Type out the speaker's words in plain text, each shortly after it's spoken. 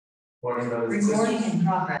Morning, brothers and sisters. Recording in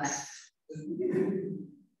progress.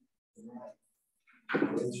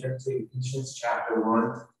 Let's turn to Ephesians chapter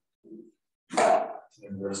 1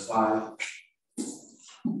 and verse 5.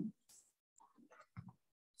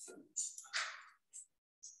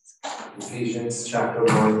 Ephesians chapter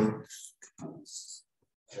 1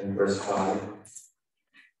 and verse 5.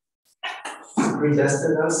 He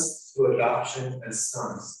predestined us to adoption as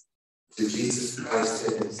sons to Jesus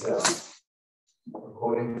Christ in himself,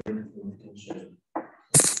 according to his intention.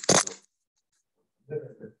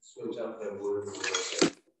 Switch out the words a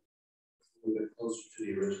little bit closer to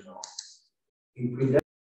the original. He predestined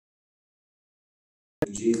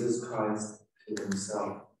Jesus Christ to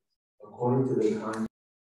himself, according to the kind.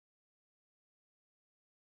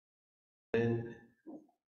 In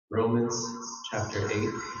Romans chapter 8.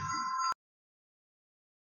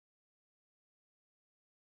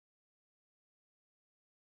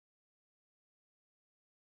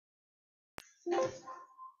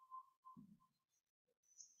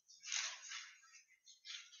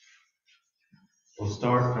 We'll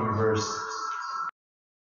start from verse.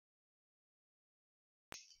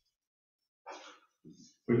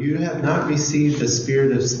 For you have not received the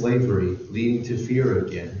spirit of slavery, leading to fear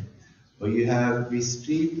again, but you have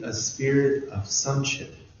received a spirit of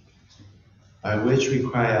sonship, by which we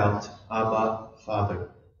cry out, Abba,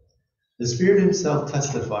 Father. The Spirit himself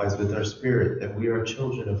testifies with our spirit that we are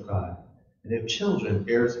children of God, and if children,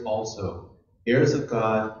 heirs also, heirs of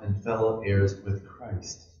God and fellow heirs with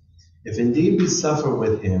Christ. If indeed we suffer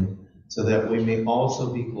with him, so that we may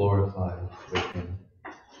also be glorified with him.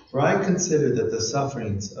 For I consider that the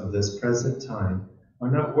sufferings of this present time are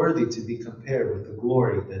not worthy to be compared with the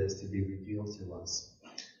glory that is to be revealed to us.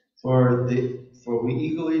 For the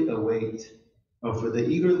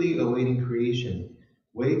eagerly awaiting creation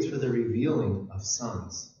waits for the revealing of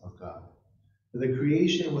sons of God. For the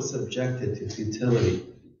creation was subjected to futility,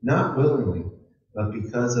 not willingly, but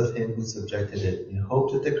because of him who subjected it, in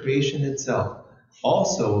hope that the creation itself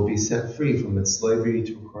also will be set free from its slavery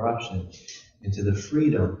to corruption into the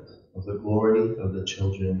freedom of the glory of the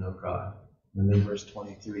children of God. And then verse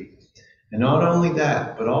 23. And not only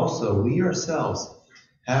that, but also we ourselves,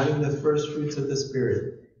 having the first fruits of the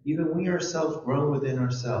Spirit, even we ourselves groan within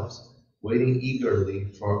ourselves, waiting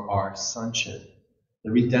eagerly for our sonship,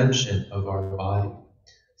 the redemption of our body.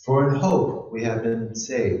 For in hope we have been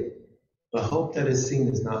saved. But hope that is seen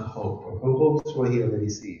is not hope, for who hopes what he already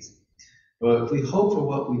sees? But if we hope for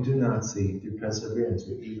what we do not see, through perseverance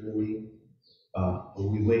we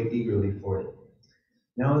wait eagerly for it.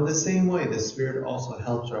 Now in the same way, the Spirit also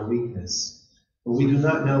helps our weakness, for we do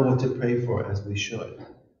not know what to pray for as we should.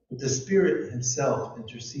 But the Spirit himself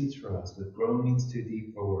intercedes for us with groanings too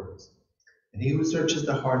deep for words. And he who searches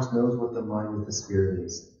the hearts knows what the mind of the Spirit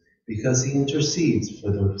is, because he intercedes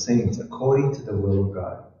for the saints according to the will of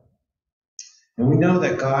God. And we know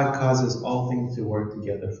that God causes all things to work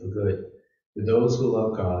together for good, for those who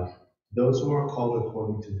love God, those who are called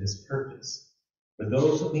according to his purpose. For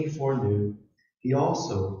those whom he foreknew, he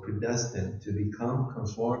also predestined to become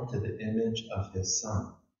conformed to the image of his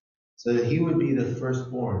Son, so that he would be the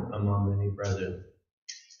firstborn among many brethren.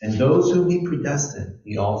 And those whom he predestined,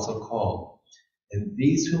 he also called. And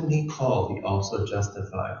these whom he called, he also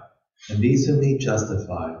justified. And these whom he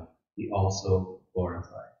justified, he also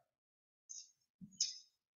glorified.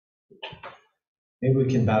 Maybe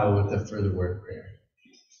we can bow with a further word of prayer.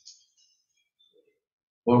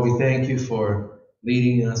 Lord, we thank you for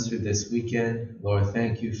leading us through this weekend. Lord,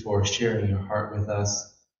 thank you for sharing your heart with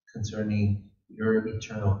us concerning your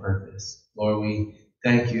eternal purpose. Lord, we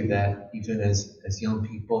thank you that even as young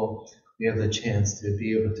people, we have the chance to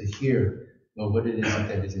be able to hear, Lord, what it is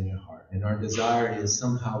that is in your heart. And our desire is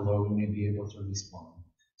somehow, Lord, we may be able to respond.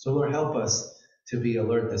 So, Lord, help us to be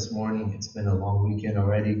alert this morning. It's been a long weekend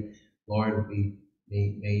already. Lord,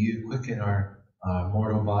 may you quicken our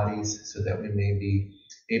mortal bodies so that we may be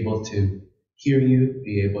able to hear you,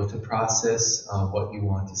 be able to process what you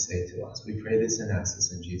want to say to us. We pray this and ask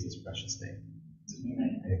this in Jesus' precious name.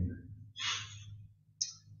 Amen.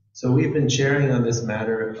 So we've been sharing on this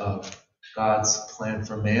matter of God's plan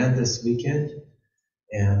for man this weekend.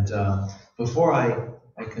 And before I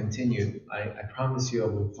continue, I promise you I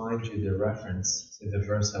will find you the reference to the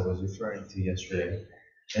verse I was referring to yesterday.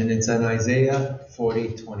 And it's in Isaiah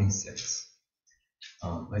 40:26.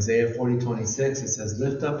 Isaiah 40:26, it says,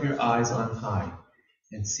 "Lift up your eyes on high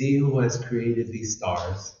and see who has created these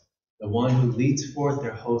stars, the one who leads forth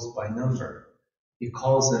their host by number. He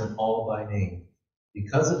calls them all by name.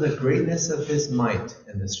 Because of the greatness of his might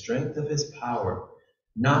and the strength of his power,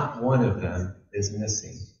 not one of them is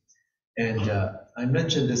missing." And I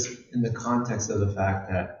mentioned this in the context of the fact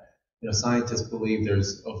that scientists believe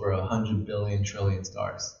there's over 100 billion trillion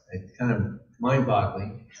stars. It's kind of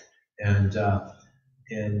mind-boggling. And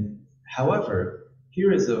however,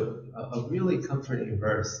 here is a really comforting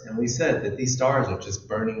verse. And we said that these stars are just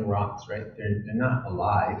burning rocks, right? They're not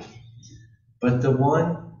alive. But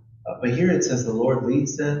but here it says the Lord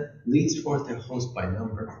leads forth their host by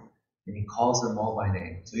number, and he calls them all by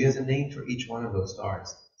name. So he has a name for each one of those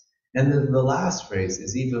stars. And the last phrase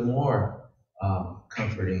is even more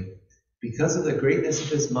comforting. Because of the greatness of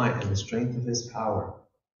his might and the strength of his power,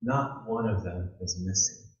 not one of them is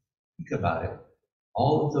missing. Think about it.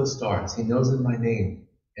 All of those stars, he knows them by name,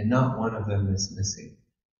 and not one of them is missing.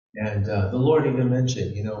 And the Lord even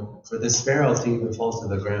mentioned, for the sparrow to even fall to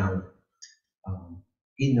the ground,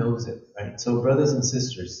 he knows it, right? So brothers and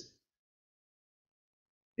sisters,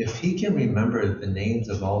 if he can remember the names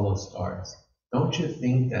of all those stars, don't you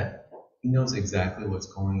think that he knows exactly what's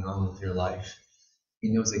going on with your life? He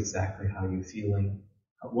knows exactly how you're feeling,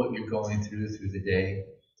 what you're going through the day,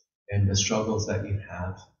 and the struggles that you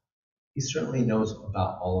have. He certainly knows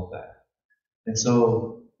about all of that. And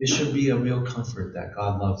so it should be a real comfort that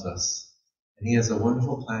God loves us, and he has a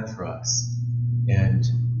wonderful plan for us. And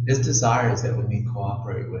his desire is that we may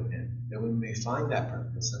cooperate with him, that we may find that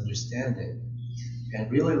purpose, understand it,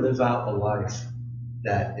 and really live out a life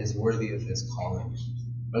that is worthy of his calling.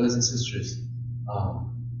 Brothers and sisters,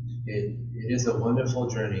 it is a wonderful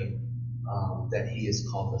journey that he has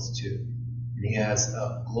called us to. And he has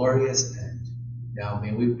a glorious end. Now,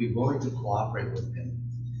 may we be willing to cooperate with him.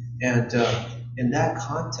 And in that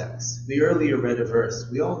context, we earlier read a verse.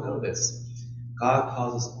 We all know this. God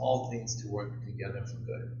causes all things to work together for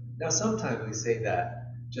good. Now, sometimes we say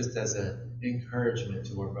that just as an encouragement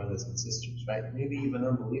to our brothers and sisters, right? Maybe even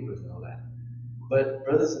unbelievers know that. But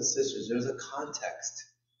brothers and sisters, there's a context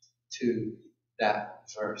to that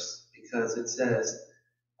verse, because it says,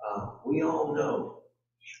 we all know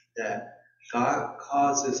that God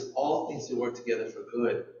causes all things to work together for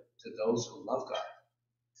good to those who love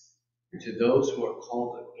God, to those who are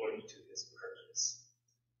called according to his purpose.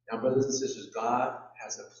 Now, brothers and sisters, God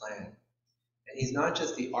has a plan. And he's not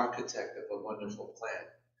just the architect of a wonderful plan,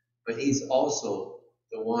 but he's also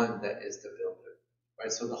the one that is the builder.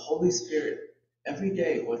 Right? So the Holy Spirit, every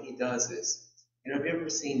day what he does is, have you ever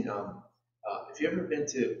seen, if you've ever been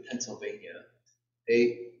to Pennsylvania,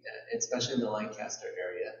 especially in the Lancaster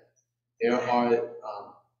area, there are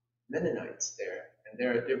Mennonites there, and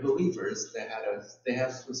they're believers. They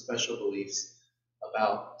have some special beliefs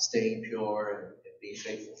about staying pure and being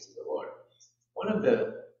faithful to the Lord. One of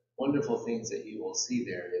the wonderful things that you will see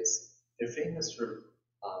there is they're famous for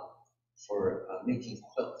making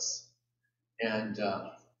quilts, and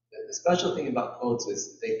the special thing about quilts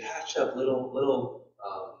is they patch up little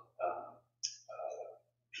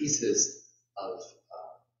pieces of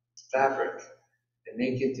fabric and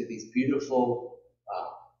make into these beautiful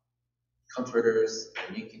comforters,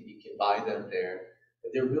 and you can buy them there.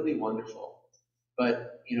 But they're really wonderful.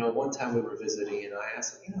 But one time we were visiting, and I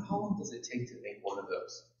asked them, how long does it take to make one of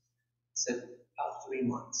those? He said about 3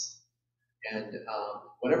 months. And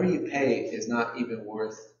whatever you pay is not even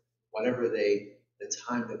worth whatever the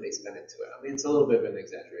time that they spend into it. I mean, it's a little bit of an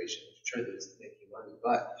exaggeration. I'm sure that it's making money,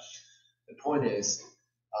 but the point is,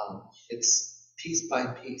 it's piece by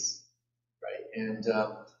piece, right? And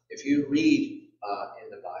if you read in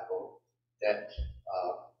the Bible that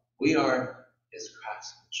we are his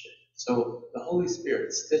craftsmanship. So the Holy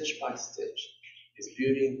Spirit, stitch by stitch, is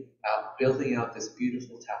building out this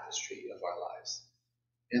beautiful tapestry of our lives.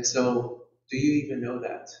 And so, do you even know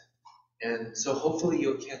that? And so hopefully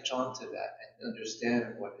you'll catch on to that and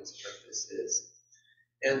understand what his purpose is.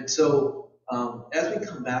 And so, as we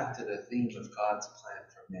come back to the theme of God's plan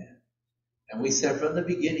for man, and we said from the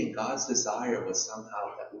beginning, God's desire was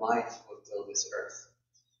somehow that life would fill this earth.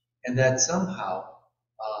 And that somehow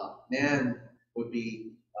man would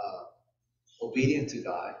be obedient to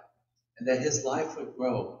God, and that his life would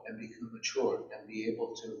grow and become mature and be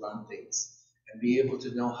able to run things and be able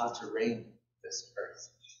to know how to reign this earth.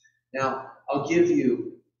 Now, I'll give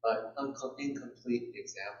you an incomplete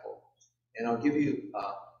example. And I'll give you,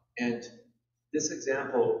 and this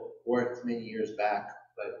example worked many years back,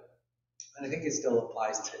 but I think it still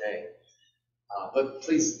applies today. But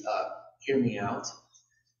please hear me out.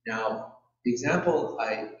 Now, the example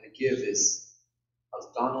I give is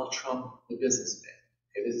of Donald Trump, the businessman.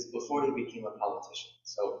 Okay, this is before he became a politician.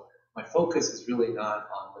 So my focus is really not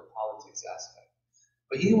on the politics aspect.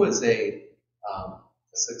 But he was a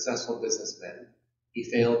successful businessman. He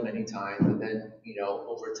failed many times, and then,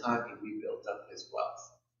 over time he rebuilt up his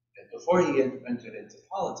wealth. And before he entered into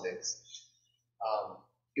politics,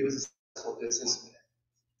 he was a successful businessman.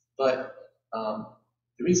 But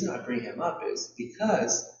the reason I bring him up is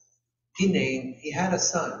because he had a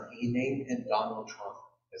son. He named him Donald Trump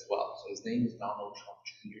as well. So his name is Donald Trump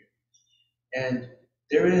Jr. And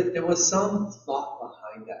there was some thought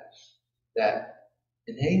behind that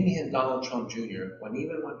in naming him Donald Trump Jr.,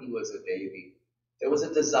 even when he was a baby, there was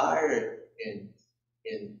a desire in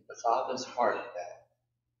the father's heart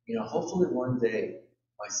that, hopefully one day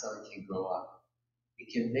my son can grow up. He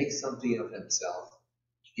can make something of himself.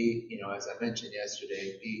 He, as I mentioned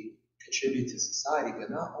yesterday, he contribute to society, but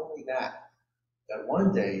not only that, that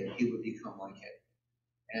one day he would become like him.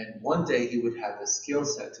 And one day he would have the skill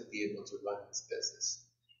set to be able to run his business.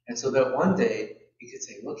 And so that one day he could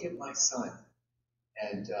say, look at my son,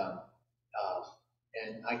 and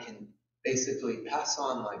I can basically pass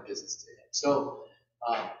on my business to him. So,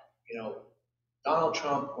 you know, Donald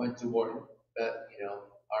Trump went to Wharton,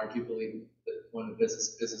 arguably one of the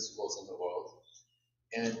business schools in the world.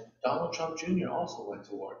 And Donald Trump Jr. also went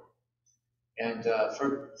to Wharton. And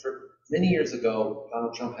for many years ago,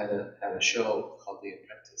 Donald Trump had a show called The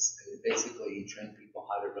Apprentice. And basically, he trained people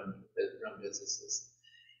how to run businesses.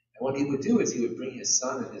 And what he would do is he would bring his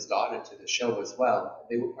son and his daughter to the show as well. And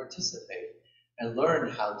they would participate and learn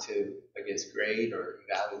how to, grade or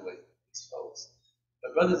evaluate these folks.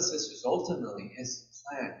 But brothers and sisters, ultimately, his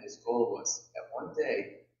plan, his goal was that one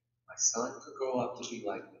day my son could grow up to be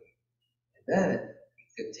like me. And then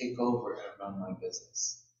he could take over and run my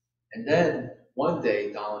business. And then one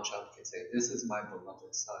day Donald Trump could say, this is my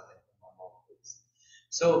beloved son and my mom, please.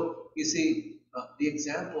 So you see, the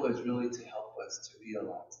example is really to help us to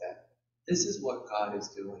realize that this is what God is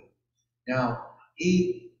doing. Now,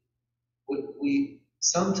 we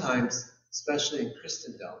sometimes, especially in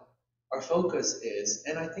Christendom, our focus is,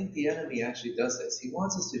 and I think the enemy actually does this, he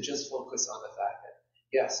wants us to just focus on the fact that,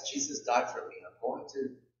 yes, Jesus died for me, I'm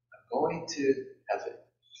going to heaven.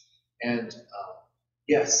 And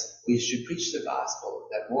yes, we should preach the gospel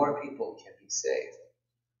that more people can be saved.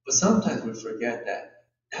 But sometimes we forget that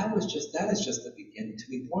that is just the beginning. To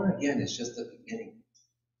be born again is just the beginning.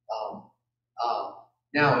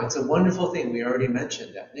 Now, it's a wonderful thing. We already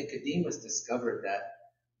mentioned that Nicodemus discovered that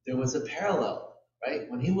there was a parallel, right?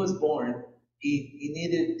 When he was born, he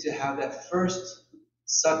needed to have that first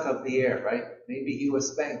suck of the air, right? Maybe he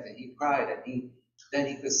was spanked and he cried and then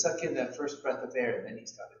he could suck in that first breath of air and then he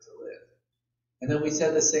started to live. And then we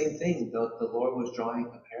said the same thing. The Lord was drawing a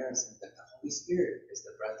comparison that the Holy Spirit is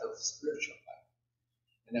the breath of spiritual life.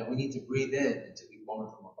 And that we need to breathe in and to be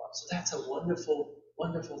born from above. So that's a wonderful,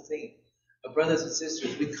 wonderful thing. But brothers and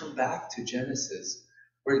sisters, we come back to Genesis,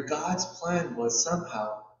 where God's plan was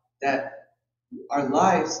somehow that our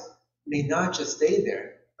lives may not just stay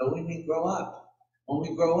there, but we may grow up. When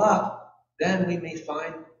we grow up, then we may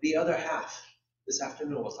find the other half. This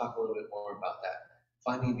afternoon, we'll talk a little bit more about that,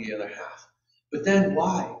 finding the other half. But then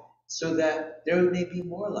why? So that there may be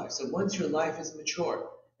more life. So once your life is mature.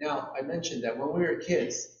 Now, I mentioned that when we were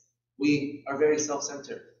kids, we are very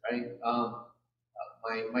self-centered, right?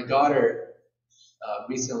 My daughter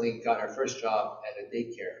recently got her first job at a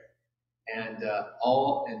daycare, and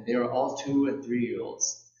they were all 2 and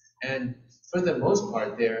 3-year-olds. And for the most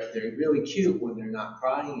part, they're really cute when they're not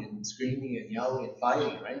crying and screaming and yelling and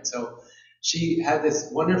fighting, right? So she had this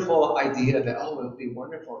wonderful idea that, it would be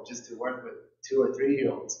wonderful just to work with 2 or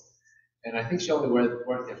 3-year-olds. And I think she only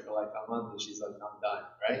worked there for like a month and she's like, I'm done,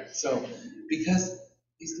 right? So, because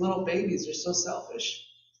these little babies are so selfish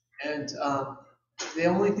and they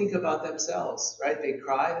only think about themselves, right? They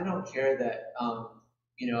cry, they don't care that,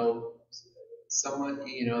 someone,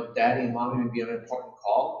 daddy and mommy would be on an important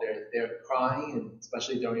call. They're crying, and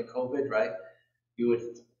especially during COVID, right? You would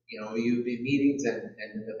be in meetings and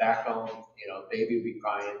in the background, baby would be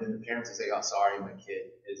crying, and the parents would say, oh, sorry, my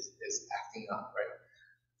kid is acting up, right?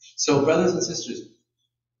 So brothers and sisters,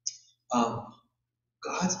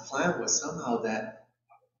 God's plan was somehow that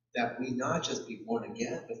we not just be born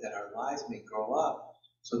again, but that our lives may grow up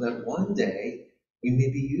so that one day we may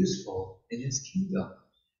be useful in his kingdom.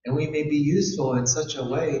 And we may be useful in such a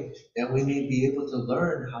way that we may be able to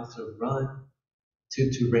learn how to run,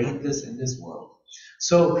 to reign this in this world.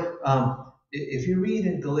 So if you read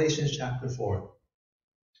in Galatians chapter 4,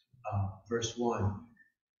 verse 1,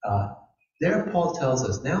 there Paul tells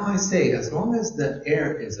us, now I say, as long as the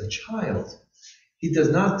heir is a child, he does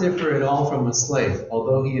not differ at all from a slave,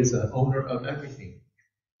 although he is an owner of everything.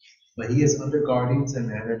 But he is under guardians and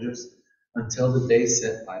managers until the day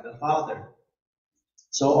set by the Father.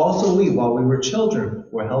 So also we, while we were children,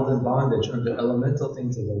 were held in bondage under elemental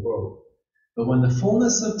things of the world. But when the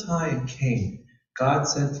fullness of time came, God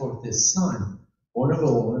sent forth his Son, born of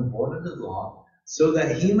a woman, born under the law, so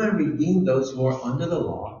that he might redeem those who are under the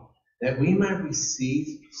law, that we might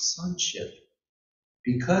receive sonship.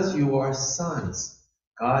 Because you are sons,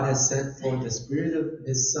 God has sent forth the Spirit of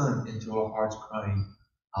His Son into our hearts, crying,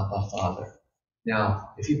 Abba, Father. Now,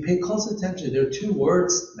 if you pay close attention, there are two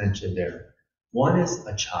words mentioned there. One is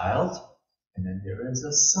a child, and then there is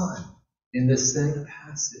a son in the same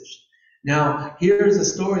passage. Now, here's a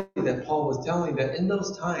story that Paul was telling, that in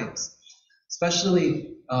those times,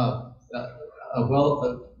 especially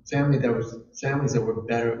families that were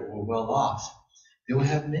better or well off, they would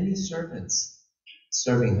have many servants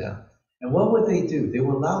serving them. And what would they do? They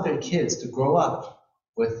would allow their kids to grow up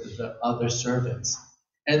with the other servants.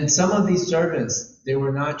 And some of these servants, they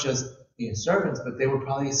were not just servants, but they were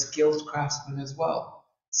probably skilled craftsmen as well.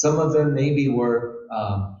 Some of them maybe were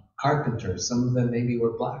carpenters. Some of them maybe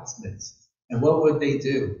were blacksmiths. And what would they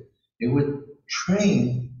do? They would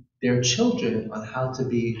train their children on how to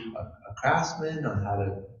be a craftsman, on how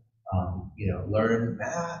to learn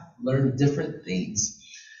math, learn different things.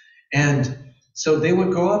 And so they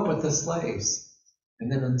would grow up with the slaves.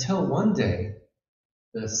 And then until one day,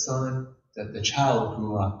 the child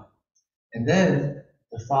grew up. And then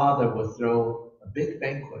the father would throw a big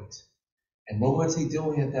banquet. And what was he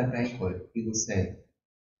doing at that banquet? He would say,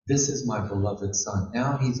 "This is my beloved son.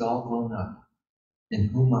 Now he's all grown up, in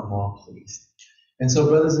whom I'm well pleased." And so,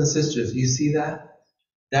 brothers and sisters, you see that?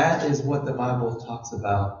 That is what the Bible talks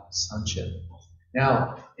about sonship.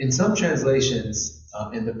 Now, in some translations,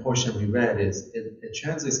 in the portion we read, it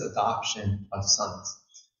translates adoption of sons.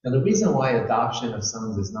 Now, the reason why adoption of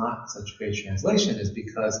sons is not such a great translation is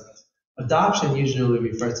because adoption usually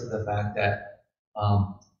refers to the fact that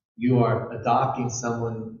you are adopting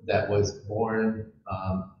someone that was born,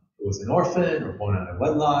 who was an orphan or born out of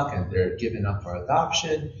wedlock, and they're given up for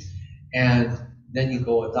adoption, and then you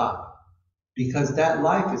go adopt. Because that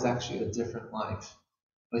life is actually a different life.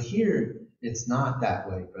 But here, it's not that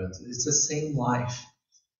way, brothers. It's the same life.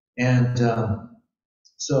 And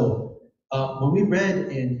when we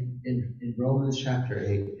read in Romans chapter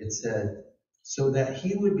 8, it said, so that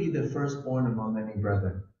he would be the firstborn among many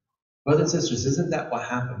brethren. Brothers and sisters, isn't that what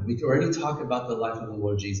happened? We already talked about the life of the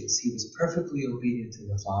Lord Jesus. He was perfectly obedient to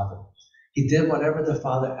the Father. He did whatever the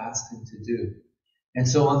Father asked him to do. And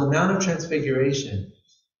so on the Mount of Transfiguration,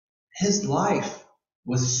 his life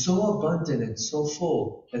was so abundant and so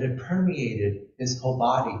full that it permeated his whole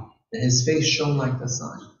body, that his face shone like the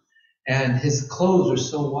sun, and his clothes were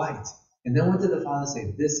so white. And then what did the Father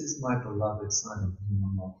say? "This is my beloved Son, in whom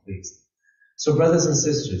I'm well pleased." So, brothers and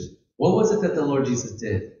sisters, what was it that the Lord Jesus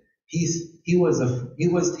did? He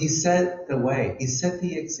set the way. He set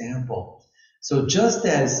the example. So just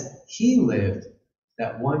as he lived,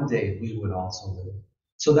 that one day we would also live.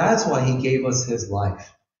 So that's why he gave us his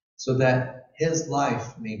life, so that his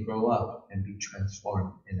life may grow up and be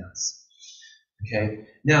transformed in us. Okay.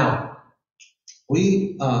 Now,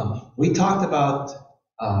 we talked about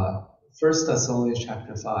 1 Thessalonians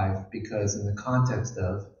chapter 5, because in the context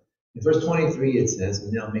of, in verse 23 it says,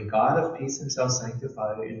 "Now may God of peace himself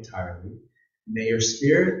sanctify you entirely. May your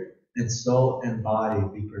spirit and soul and body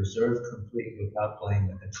be preserved completely without blame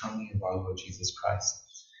at the coming of our Lord Jesus Christ."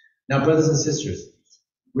 Now, brothers and sisters,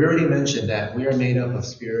 we already mentioned that we are made up of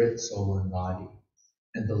spirit, soul, and body.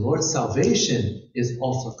 And the Lord's salvation is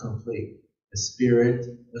also complete. The spirit,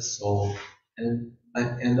 the soul, and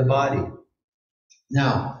the body.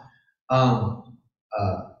 Now,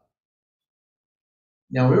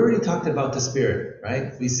 now we already talked about the spirit,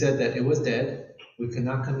 right? We said that it was dead. We could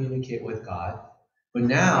not communicate with God. But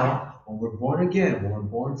now, when we're born again, when we're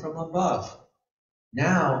born from above,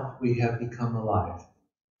 now we have become alive.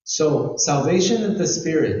 So salvation of the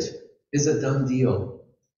spirit is a done deal.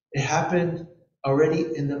 It happened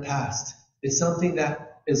already in the past. It's something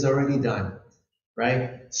that is already done,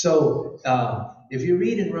 right? So if you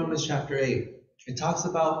read in Romans chapter 8, it talks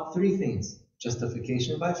about three things: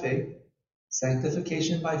 justification by faith,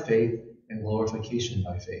 sanctification by faith, and glorification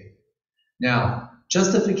by faith. Now,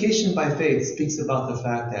 justification by faith speaks about the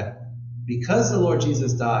fact that because the Lord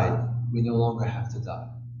Jesus died, we no longer have to die.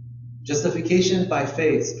 Justification by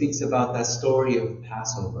faith speaks about that story of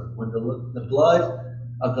Passover, when the blood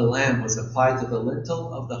of the lamb was applied to the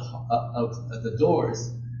lintel of the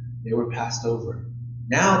doors, they were passed over.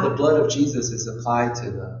 Now the blood of Jesus is applied to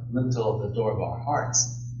the lintel of the door of our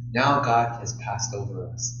hearts. Now God has passed over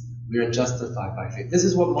us. We are justified by faith. This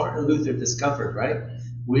is what Martin Luther discovered, right?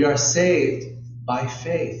 We are saved by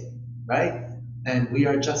faith, right? And we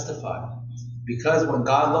are justified. Because when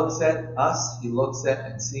God looks at us, he looks at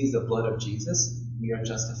and sees the blood of Jesus, we are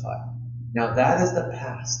justified. Now that is the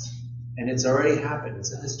past, and it's already happened.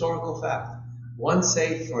 It's a historical fact. Once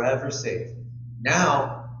saved, forever saved.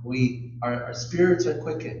 Now our spirits are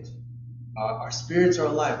quickened. Our spirits are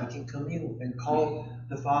alive. We can commune and call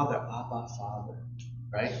the Father, Abba, Father,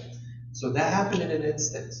 right? So that happened in an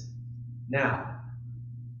instant. Now,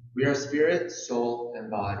 we are spirit, soul, and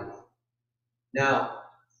body. Now,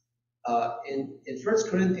 in 1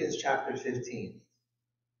 Corinthians chapter 15,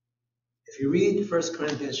 if you read 1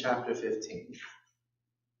 Corinthians chapter 15,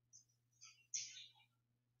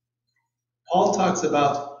 Paul talks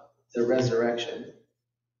about the resurrection.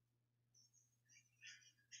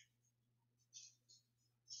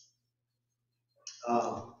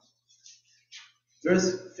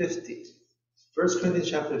 Verse 50, 1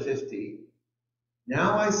 Corinthians chapter 50.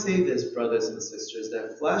 Now I say this, brothers and sisters,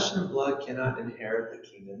 that flesh and blood cannot inherit the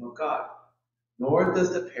kingdom of God, nor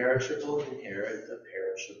does the perishable inherit the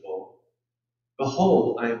perishable.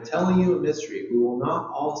 Behold, I am telling you a mystery. We will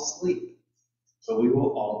not all sleep, but we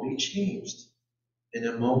will all be changed. In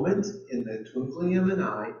a moment, in the twinkling of an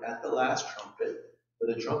eye, at the last trumpet,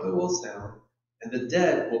 for the trumpet will sound, and the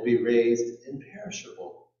dead will be raised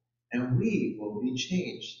imperishable, and we will be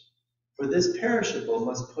changed. For this perishable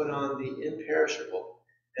must put on the imperishable,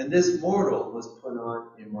 and this mortal must put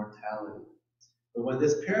on immortality. But when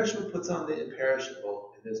this perishable puts on the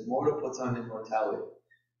imperishable, and this mortal puts on immortality,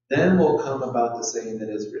 then will come about the saying that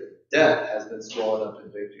is written, death has been swallowed up in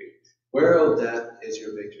victory. Where, O death, is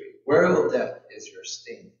your victory? Where, O death, is your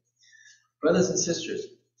sting? Brothers and sisters,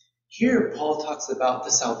 here Paul talks about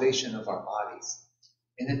the salvation of our bodies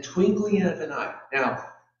in a twinkling of an eye. Now,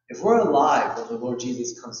 if we're alive when the Lord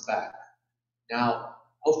Jesus comes back, now,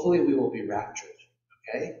 hopefully we will be raptured,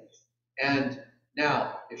 okay? And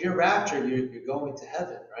now, if you're raptured, you're going to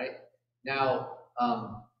heaven, right? Now,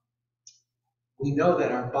 we know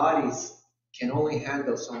that our bodies can only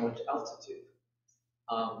handle so much altitude.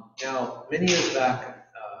 Now, many years back,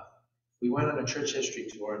 we went on a church history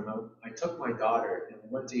tour, and I took my daughter, and we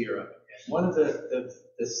went to Europe. And one of the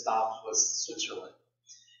stops was Switzerland.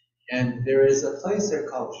 And there is a place there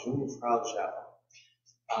called Jungfraujoch,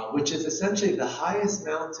 which is essentially the highest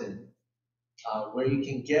mountain where you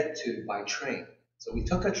can get to by train. So we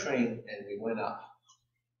took a train and we went up.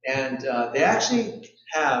 And they actually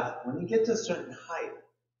have, when you get to a certain height,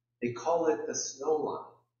 they call it the snow line.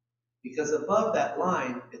 Because above that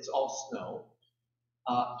line, it's all snow.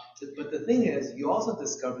 But the thing is, you also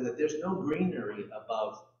discover that there's no greenery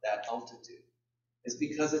above that altitude. It's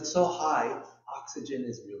because it's so high, oxygen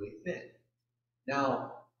is really thin.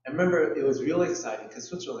 Now, I remember it was really exciting because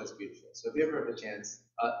Switzerland is beautiful. So if you ever have a chance,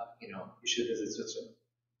 you should visit Switzerland.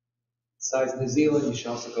 Besides New Zealand, you should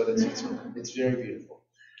also go to Switzerland. It's very beautiful.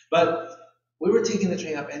 But we were taking the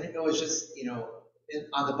train up, and it was just,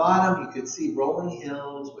 on the bottom you could see rolling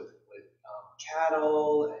hills with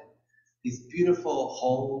cattle and these beautiful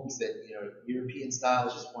homes that, European style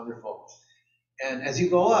is just wonderful. And as you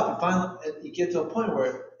go up, you get to a point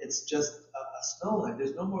where it's just a snow line.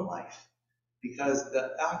 There's no more life because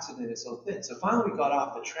the oxygen is so thin. So finally we got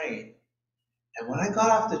off the train. And when I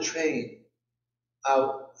got off the train,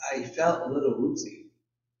 I felt a little woozy.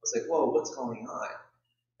 I was like, whoa, what's going on?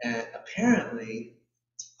 And apparently,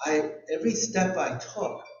 every step I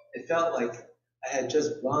took, it felt like I had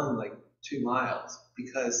just run like 2 miles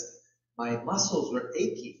because my muscles were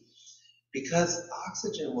aching. Because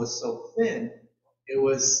oxygen was so thin, it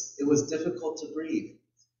was difficult to breathe.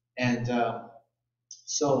 And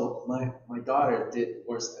so my daughter did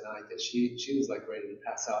worse than I did. She was like ready to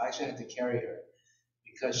pass out. I actually had to carry her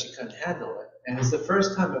because she couldn't handle it. And it's the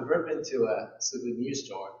first time I've ever been to a souvenir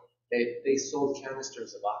store. They sold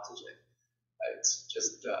canisters of oxygen. It's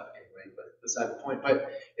just anyway, but beside the point.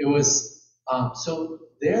 But it was so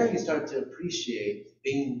there you start to appreciate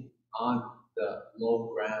being on the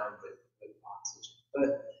low ground with oxygen.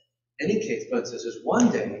 But in any case, but sisters,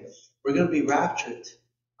 one day we're going to be raptured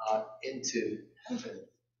into heaven.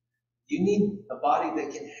 You need a body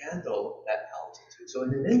that can handle that altitude. So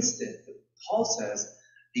in an instant, Paul says,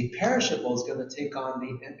 the perishable is going to take on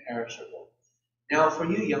the imperishable. Now, for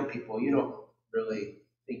you young people, you don't really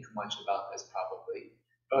think much about this probably.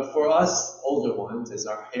 But for us older ones, as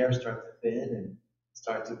our hair starts to thin and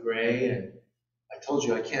start to gray, and I told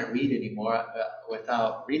you I can't read anymore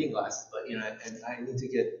without reading glasses, but and I need to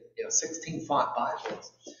get 16 font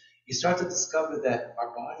Bibles. You start to discover that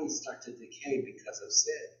our bodies start to decay because of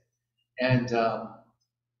sin. And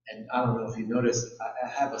I don't know if you noticed, I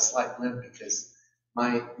have a slight limp because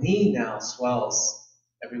my knee now swells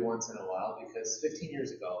every once in a while because 16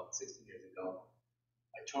 years ago,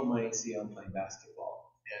 I tore my ACL playing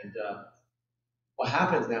basketball. And what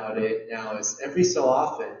happens now is every so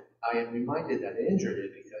often I am reminded that I injured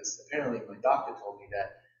it because apparently my doctor told me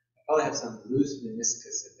that I probably have some loose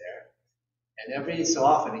meniscus in there. And every so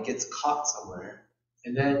often it gets caught somewhere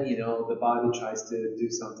And then, the body tries to do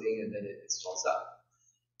something and then it swells up.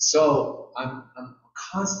 So I'm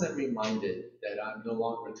constantly reminded that I'm no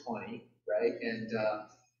longer 20, right? And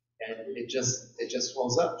it just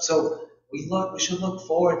swells up. So we should look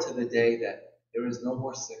forward to the day that there is no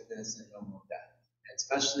more sickness and no more death. And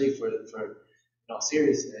especially for in all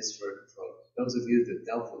seriousness, for those of you that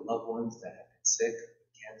dealt with loved ones that have been sick with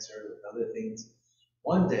cancer, with other things,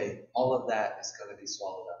 one day all of that is going to be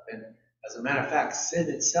swallowed up. And as a matter of fact, sin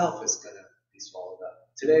itself is going to be swallowed up.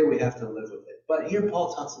 Today we have to live with it. But here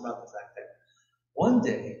Paul talks about the fact that one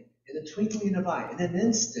day, in the twinkling of an eye, in an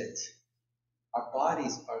instant, our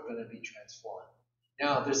bodies are going to be transformed.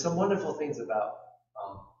 Now, there's some wonderful things about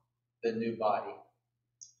the new body.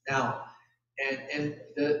 Now, and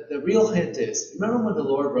the real hint is, remember when the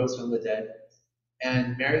Lord rose from the dead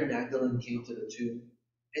and Mary Magdalene came to the tomb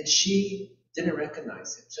and she didn't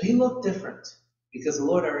recognize him. So he looked different because the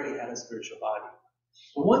Lord already had a spiritual body.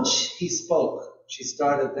 But once he spoke, she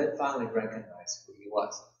started then finally recognize who he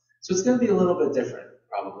was. So it's going to be a little bit different,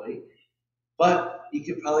 probably. But you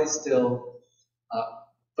could probably still.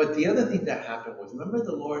 But the other thing that happened was, remember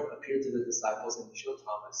the Lord appeared to the disciples and he showed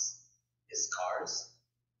Thomas his scars,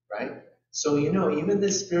 right? So even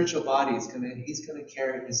this spiritual body he's gonna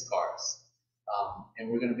carry his scars, and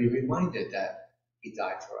we're gonna be reminded that he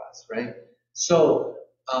died for us, right? So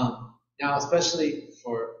now, especially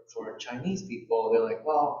for Chinese people, they're like,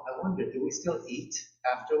 well, I wonder, do we still eat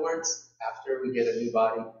afterwards after we get a new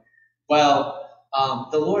body? Well,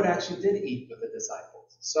 the Lord actually did eat with the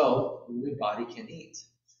disciples, so the new body can eat.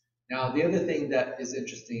 Now, the other thing that is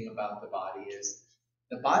interesting about the body is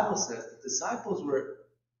the Bible says the disciples were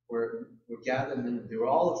gathered and they were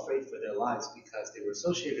all afraid for their lives because they were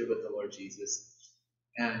associated with the Lord Jesus.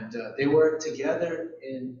 And they were together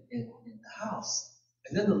in the house.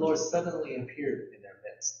 And then the Lord suddenly appeared in their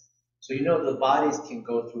midst. So the bodies can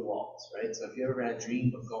go through walls, right? So if you ever had a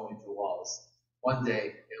dream of going through walls, one day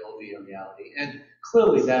it will be a reality. And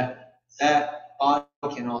clearly that body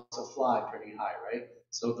can also fly pretty high, right?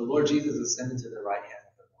 So the Lord Jesus ascended to the right hand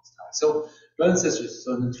of the Most High. So, brothers and sisters,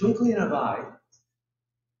 so in the twinkling of an eye,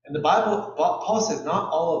 and the Bible, Paul says,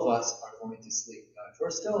 not all of us are going to sleep. Now, if we're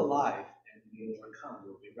still alive and we overcome,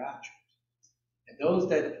 we'll be raptured. And those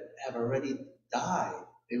that have already died,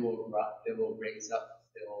 they will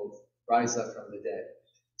rise up from the dead.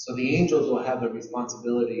 So the angels will have the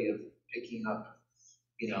responsibility of picking up,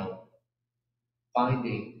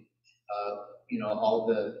 finding all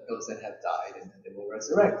those that have died, and then they will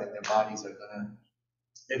resurrect, and their bodies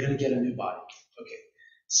they're gonna get a new body. Okay,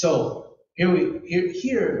 so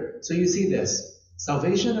here, so you see this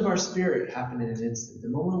salvation of our spirit happened in an instant. The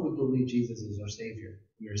moment we believe Jesus is our Savior,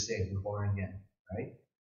 we are saved, we're born again, right?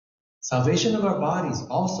 Salvation of our bodies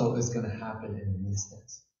also is going to happen in an instant.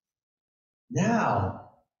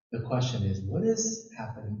 Now, the question is, what is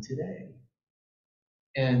happening today?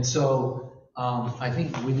 And so, I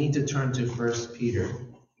think we need to turn to 1 Peter.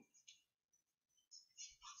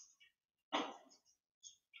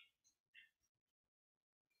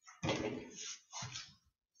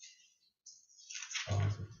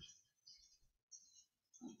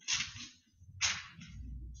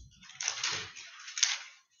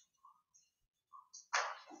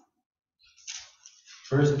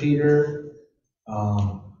 First Peter,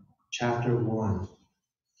 chapter 1.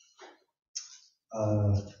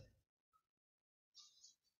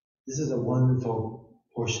 This is a wonderful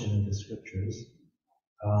portion of the scriptures.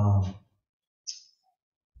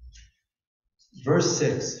 Verse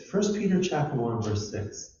 6, 1 Peter chapter 1, verse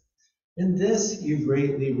 6. In this you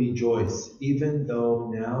greatly rejoice, even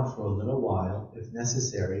though now for a little while, if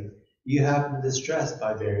necessary, you have been distressed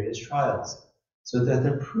by various trials, so that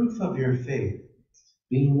the proof of your faith,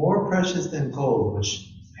 being more precious than gold, which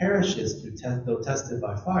perishes though tested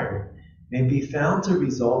by fire, may be found to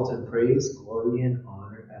result in praise, glory, and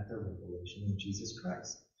honor at the revelation of Jesus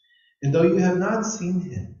Christ. And though you have not seen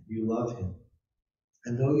him, you love him.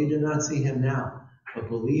 And though you do not see him now, but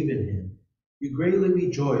believe in him, you greatly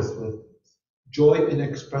rejoice with joy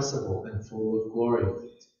inexpressible and full of glory,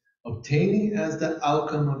 obtaining as the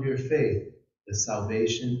outcome of your faith the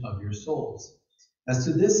salvation of your souls. As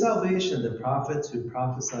to this salvation, the prophets who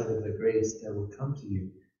prophesied of the grace that would come to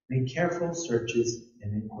you made careful searches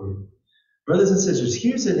and inquiry. Brothers and sisters,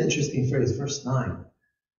 here's an interesting phrase, verse 9.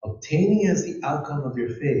 Obtaining as the outcome of your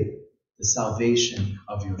faith the salvation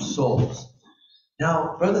of your souls.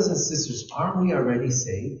 Now, brothers and sisters, aren't we already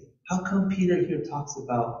saved? How come Peter here talks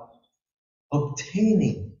about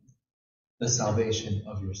obtaining the salvation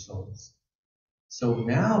of your souls? So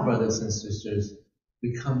now, brothers and sisters,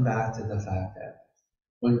 we come back to the fact that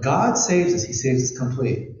when God saves us, he saves us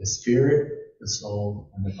complete. The spirit, the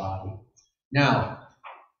soul, and the body. Now,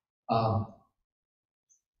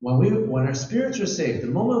 when our spirits were saved, the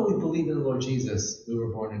moment we believed in the Lord Jesus, we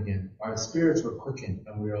were born again. Our spirits were quickened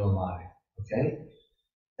and we were alive. Okay?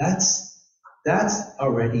 That's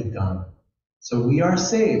already done. So we are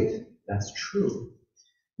saved. That's true.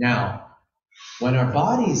 Now, when our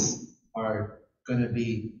bodies are going to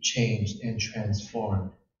be changed and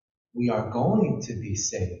transformed, we are going to be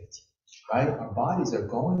saved. Right? Our bodies are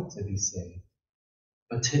going to be saved.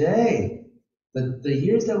 But today, the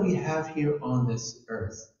years that we have here on this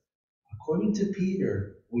earth, according to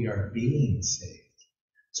Peter, we are being saved.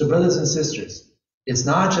 So brothers and sisters, it's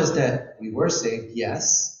not just that we were saved.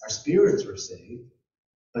 Yes, our spirits were saved.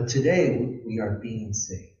 But today, we are being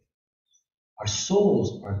saved. Our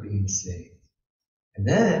souls are being saved. And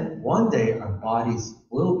then, one day, our bodies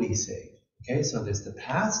will be saved. Okay, so there's the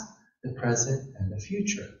past, the present, and the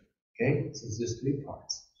future. Okay, so there's 3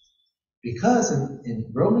 parts. Because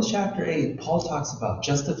in Romans chapter 8, Paul talks about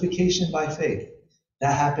justification by faith.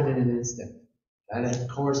 That happened in an instant. That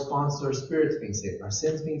corresponds to our spirits being saved, our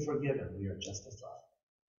sins being forgiven. We are justified.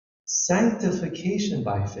 Sanctification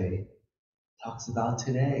by faith talks about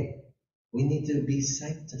today. We need to be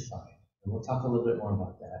sanctified. And we'll talk a little bit more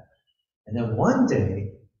about that. And then one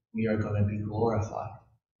day, we are going to be glorified.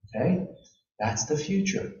 Okay? That's the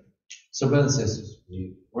future. So brothers and sisters,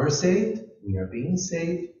 we were saved, we are being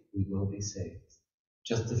saved, we will be saved.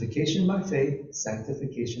 Justification by faith,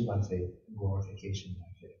 sanctification by faith, and glorification by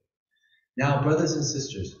faith. Now, brothers and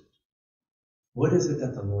sisters, what is it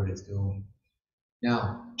that the Lord is doing?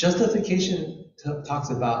 Now, justification talks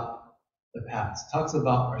about the past, talks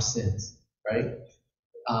about our sins, right?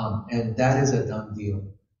 And that is a done deal.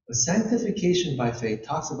 But sanctification by faith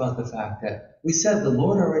talks about the fact that we said the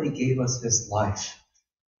Lord already gave us this life.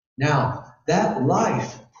 Now, that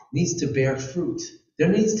life needs to bear fruit. There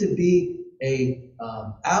needs to be a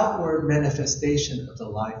outward manifestation of the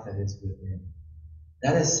life that is within.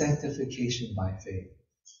 That is sanctification by faith.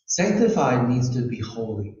 Sanctified means to be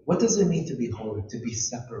holy. What does it mean to be holy? To be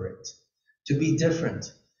separate, to be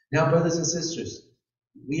different. Now, brothers and sisters,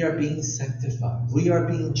 we are being sanctified. We are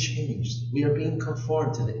being changed. We are being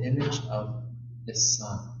conformed to the image of the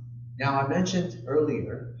Son. Now, I mentioned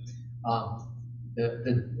earlier,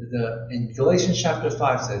 in Galatians chapter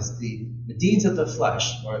 5 says the deeds of the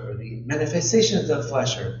flesh, or the manifestations of the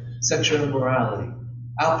flesh, are sexual immorality,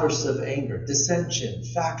 outbursts of anger, dissension,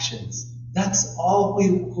 factions. That's all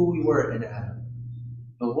who we were in Adam.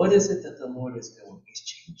 But what is it that the Lord is doing? He's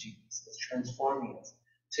changing us. He's transforming us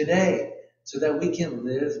today so that we can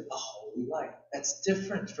live a holy life. That's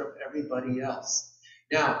different from everybody else.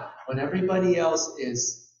 Now, when everybody else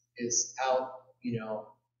is out,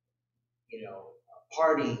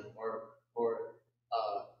 partying or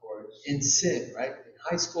in sin, right? In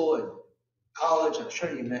high school and college, I'm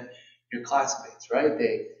sure you met your classmates, right?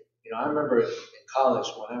 I remember in college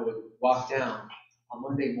when I would walk down on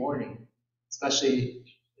Monday morning, especially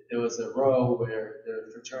if there was a row where there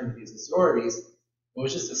were fraternities and sororities, it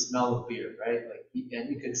was just the smell of beer, right? And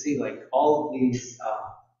you could see all of these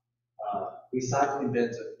recycling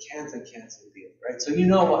bins with cans and cans of beer, right? So you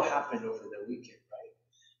know what happened over the weekend, right?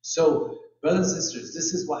 So brothers and sisters,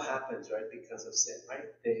 this is what happens, right? Because of sin, right?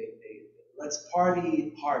 They let's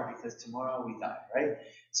party hard because tomorrow we die, right?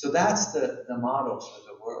 So that's the model for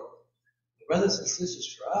the world. Brothers and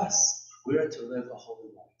sisters, for us, we are to live a holy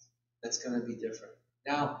life. That's going to be different.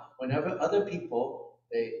 Now, whenever other people,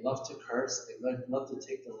 they love to curse, they love to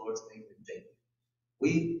take the Lord's name in vain.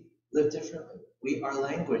 We live differently. Our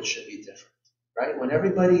language should be different, right? When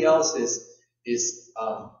everybody else is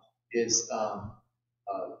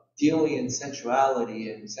dealing in sensuality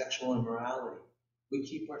and sexual immorality, we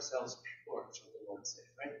keep ourselves pure for the Lord's sake,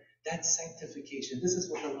 right? That's sanctification. This is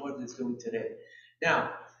what the Lord is doing today.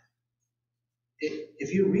 Now,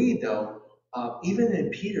 if you read, though, even in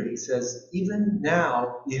Peter, he says, even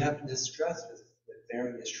now we have been distressed with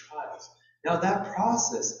various trials. Now, that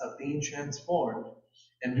process of being transformed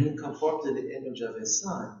and being conformed to the image of his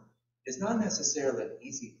Son is not necessarily an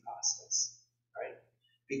easy process, right?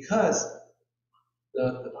 Because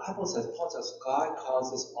the Bible says, Paul says, God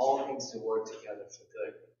causes all things to work together for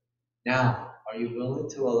good. Now, are you willing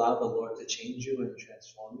to allow the Lord to change you and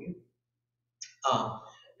transform you?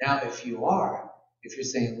 Now, if you're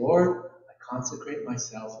saying, Lord, I consecrate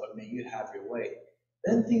myself, or may you have your way,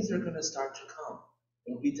 then things are going to start to come.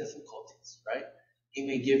 There will be difficulties, right? He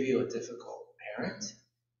may give you a difficult parent.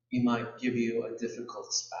 He might give you a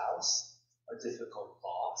difficult spouse, a difficult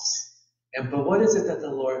boss. But what is it that the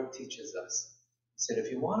Lord teaches us? He said,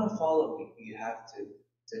 if you want to follow me, you have to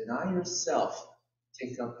deny yourself,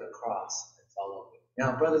 take up the cross, and follow me.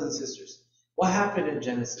 Now, brothers and sisters, What happened in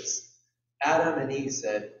Genesis? Adam and Eve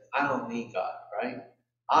said, I don't need God, right?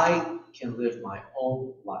 I can live my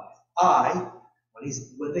own life.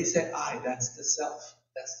 When they say I, that's the self.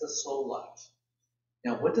 That's the soul life.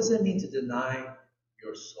 Now, what does it mean to deny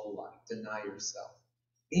your soul life, deny yourself?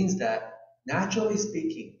 It means that, naturally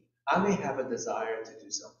speaking, I may have a desire to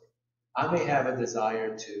do something. I may have a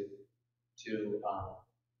desire to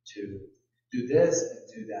to do this and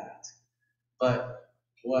do that. But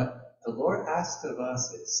what the Lord asks of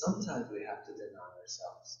us is sometimes we have to deny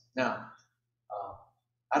ourselves. Now, uh,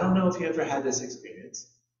 I don't know if you ever had this experience.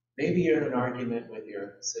 Maybe you're in an argument with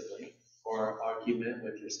your sibling, or argument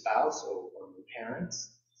with your spouse, or your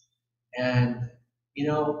parents, and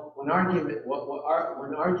when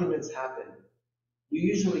arguments happen, you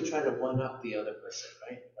usually try to one up the other person,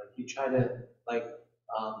 right? Like you try to like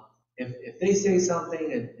if they say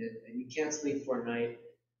something and you can't sleep for a night,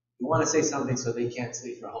 you want to say something so they can't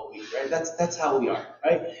sleep for a whole week, right? That's how we are,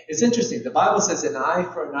 right? It's interesting. The Bible says an eye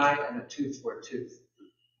for an eye and a tooth for a tooth.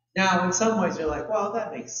 Now, in some ways, you're like, well,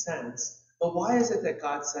 that makes sense. But why is it that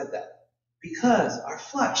God said that? Because our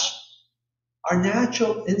flesh, our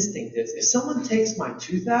natural instinct is, if someone takes my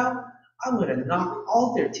tooth out, I'm going to knock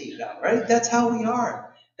all their teeth out, right? That's how we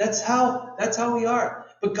are. That's how we are.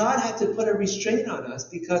 But God had to put a restraint on us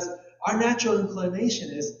because our natural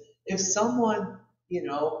inclination is, if someone,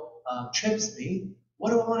 trips me,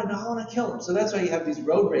 what do I want to do? I want to kill them. So that's why you have these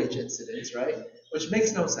road rage incidents, right? Which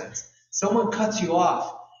makes no sense. Someone cuts you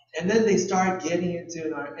off, and then they start getting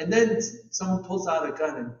into and then someone pulls out a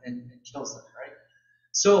gun and kills them, right?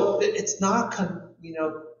 So it's not,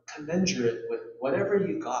 commensurate with whatever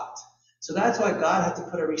you got. So that's why God had to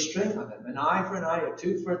put a restraint on them. An eye for an eye, a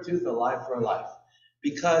tooth for a tooth, a life for a life.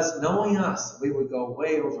 Because knowing us, we would go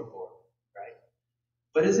way overboard, right?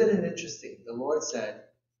 But isn't it interesting? The Lord said,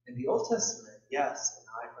 in the Old Testament, yes, an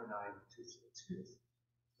eye for an eye, a tooth for a tooth.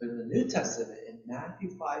 But in the New Testament, in Matthew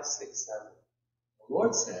 5, 6, 7, the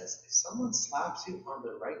Lord says, if someone slaps you on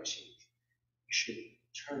the right cheek, you should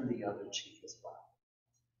turn the other cheek as well.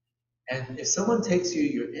 And if someone takes you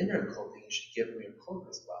your inner clothing, you should give them your cloak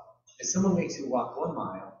as well. If someone makes you walk 1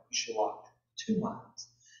 mile, you should walk 2 miles.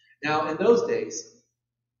 Now, in those days,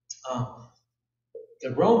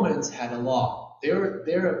 the Romans had a law. They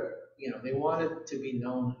wanted to be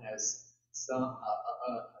known as a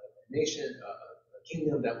nation, a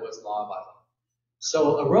kingdom that was law-abiding.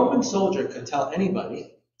 So a Roman soldier could tell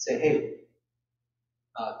anybody, say, hey,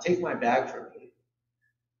 take my bag from me.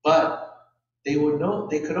 But they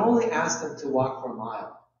could only ask them to walk for a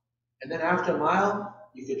mile. And then after a mile,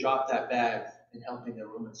 you could drop that bag in helping the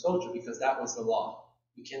Roman soldier, because that was the law.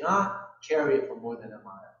 You cannot carry it for more than a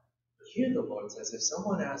mile. But here the Lord says, if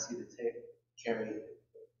someone asks you to carry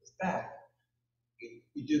this bag,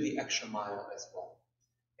 you do the extra mile as well.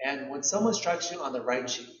 And when someone strikes you on the right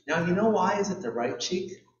cheek, now you know why is it the right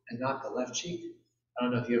cheek and not the left cheek? I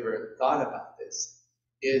don't know if you ever thought about this.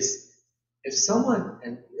 Is if someone,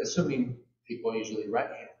 and assuming people are usually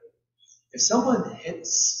right-handed, if someone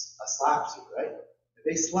slaps you, right? If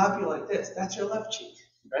they slap you like this, that's your left cheek,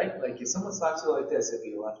 right? Like if someone slaps you like this, it'd be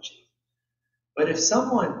your left cheek. But if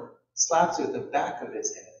someone slaps you at the back of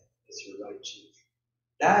his head, it's your right cheek.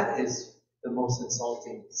 That is the most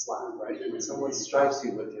insulting slap, right? When someone strikes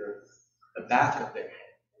you with the back of their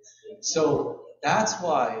head. So that's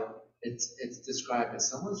why it's described as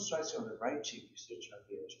someone strikes you on the right cheek, you should turn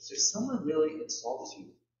the other cheek. So if someone really insults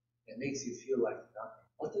you, it makes you feel like nothing.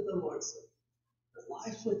 What did the Lord say? The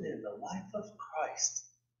life within, the life of Christ,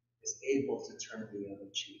 is able to turn the other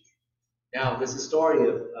cheek. Now, there's a story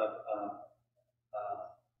of a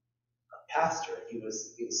pastor. He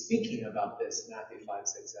was speaking about this, Matthew 5,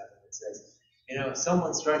 6, 7. It says, if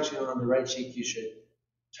someone strikes you on the right cheek, you should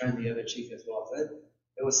turn the other cheek as well.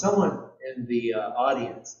 There was someone in the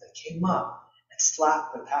audience that came up and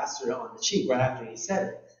slapped the pastor on the cheek right after he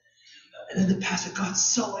said it. And then the pastor got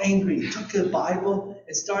so angry, he took the Bible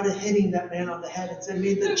and started hitting that man on the head and said,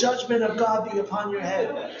 may the judgment of God be upon your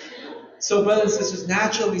head. So, brothers and sisters,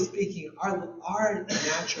 naturally speaking, our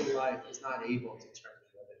natural life is not able to turn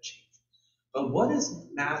the other cheek. But what is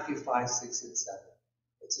Matthew 5, 6, and 7?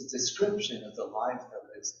 It's a description of the life that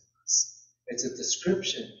lives in us. It's a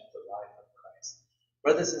description of the life of Christ.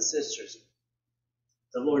 Brothers and sisters,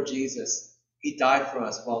 the Lord Jesus, he died for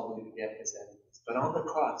us while we were yet his enemies. But on the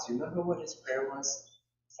cross, you remember what his prayer was?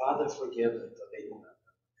 Father, forgive them, for they do not know what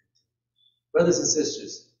they do. Brothers and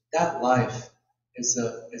sisters, that life is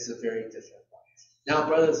a very different life. Now,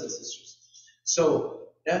 brothers and sisters, so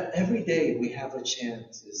that every day we have a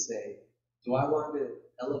chance to say, do I want to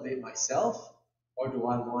elevate myself, or do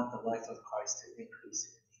I want the life of Christ to increase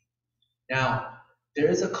in me? Now, there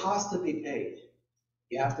is a cost to be paid.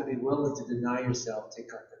 You have to be willing to deny yourself,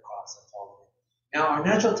 take up the cross, and follow him. Now, our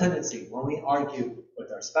natural tendency when we argue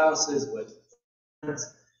with our spouses, with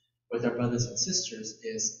friends, with our brothers and sisters,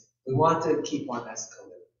 is we want to keep on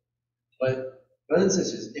escalating. But, brothers and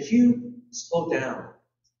sisters, if you slow down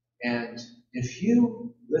and if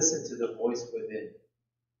you listen to the voice within,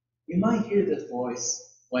 you might hear this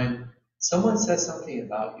voice when someone says something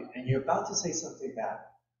about you and you're about to say something back.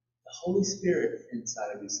 The Holy Spirit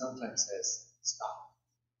inside of you sometimes says, stop.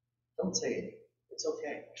 Don't say anything. It's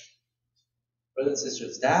okay. Brothers and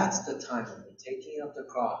sisters, that's the time when you're taking up the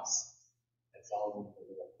cross and following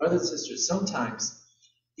the Lord. Brothers and sisters, sometimes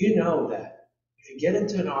you know that if you get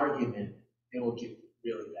into an argument, it will get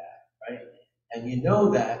really bad, right? And you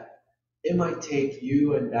know that it might take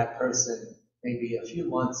you and that person maybe a few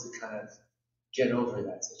months to kind of get over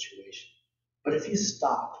that situation. But if you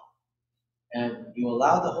stop and you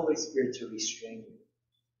allow the Holy Spirit to restrain you,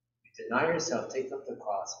 you deny yourself, take up the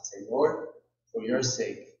cross and say, Lord, for your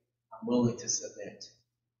sake, I'm willing to submit.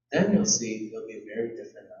 Then you'll see there'll be a very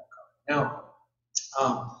different outcome.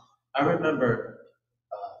 Now, I remember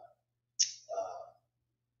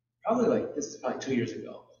probably like, this is probably 2 years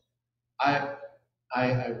ago.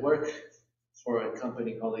 I work for a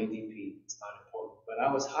company called ADP. It's not important, but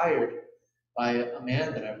I was hired by a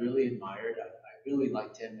man that I really admired. I really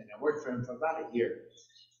liked him, and I worked for him for about a year.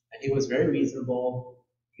 And he was very reasonable.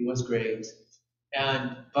 He was great.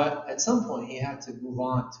 But at some point, he had to move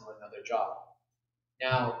on to another job.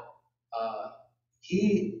 Now,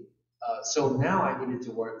 so now I needed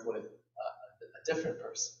to work with a different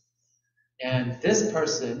person. And this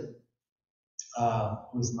person,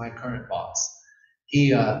 who's my current boss,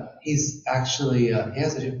 he's actually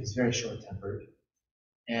he's very short-tempered,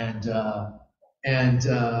 and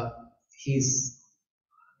he's,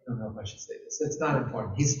 I don't know if I should say this. It's not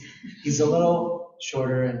important. He's a little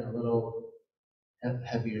shorter and a little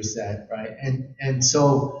heavier set, right? And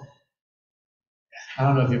so I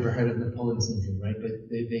don't know if you've ever heard of Napoleon syndrome, right? But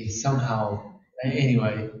they somehow,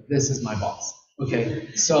 anyway, this is my boss. Okay,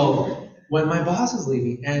 so when my boss was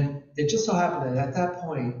leaving, and it just so happened that at that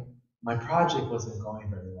point my project wasn't going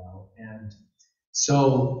very well, and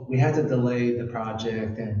so we had to delay the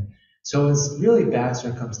project, and so it was really bad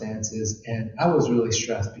circumstances, and I was really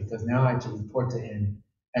stressed because now I had to report to him,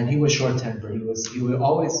 and he was short-tempered. He would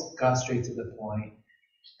always got straight to the point,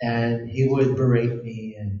 and he would berate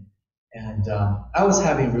me, and I was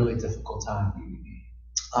having a really difficult time.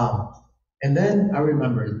 And then I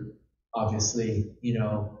remembered, obviously,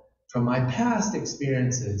 from my past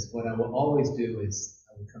experiences, what I will always do is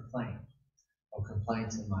I would complain. I would complain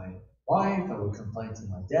to my wife, I would complain to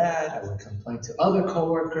my dad, I would complain to other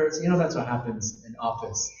coworkers. That's what happens in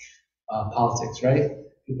office politics, right?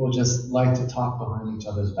 People just like to talk behind each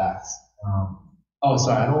other's backs.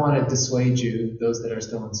 Sorry, I don't want to dissuade you, those that are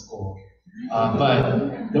still in school.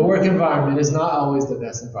 But the work environment is not always the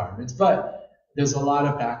best environment, but there's a lot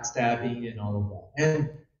of backstabbing and all of that.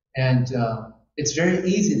 And it's very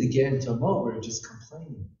easy to get into a mode where you're just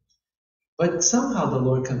complaining. But somehow the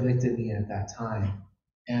Lord convicted me at that time.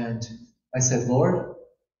 And I said, Lord,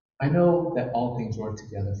 I know that all things work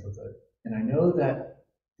together for good. And I know that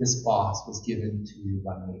this boss was given to me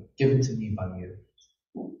by you.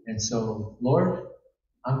 And so, Lord,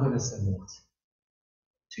 I'm going to submit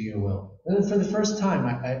to your will. And then for the first time,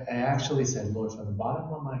 I actually said, Lord, from the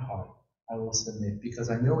bottom of my heart, I will submit because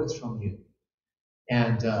I know it's from you.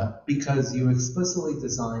 And because you explicitly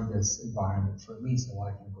designed this environment for me so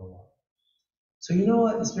I can grow up. So you know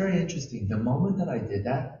what? It's very interesting. The moment that I did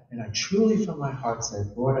that, and I truly from my heart said,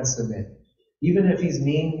 Lord, I submit. Even if he's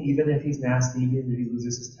mean, even if he's nasty, even if he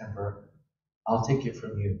loses his temper, I'll take it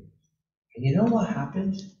from you. And you know what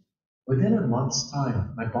happened? Within a month's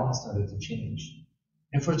time, my boss started to change.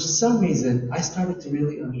 And for some reason, I started to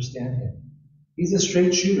really understand him. He's a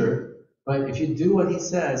straight shooter, but if you do what he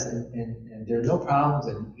says and there are no problems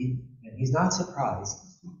and he's not surprised,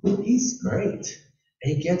 he's great.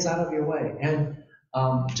 And he gets out of your way. And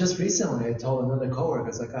just recently, I told another coworker, I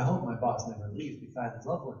was like, I hope my boss never leaves because I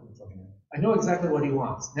love working for him. I know exactly what he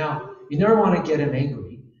wants. Now, you never want to get him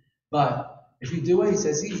angry, but if you do what he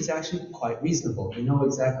says, he's actually quite reasonable. You know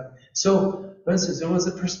exactly. So, for instance, there was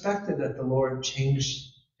a perspective that the Lord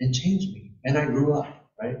changed me, and I grew up,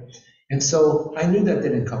 right? And so I knew that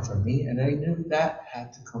didn't come from me, and I knew that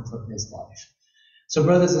had to come from his life. So,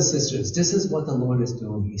 brothers and sisters, this is what the Lord is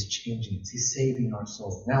doing. He's changing us. He's saving our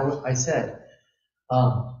soul. Now, I said,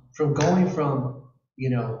 from going from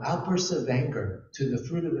outbursts of anger to the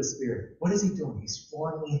fruit of the Spirit, what is he doing? He's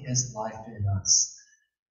forming his life in us.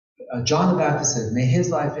 John the Baptist said, may his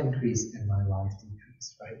life increase and my life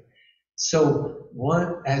decrease, right? So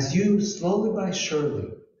as you slowly but surely,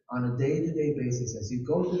 on a day-to-day basis, as you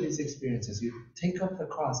go through these experiences, you take up the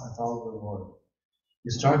cross and follow the Lord,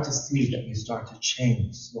 you start to see that you start to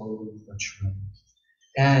change slowly but surely.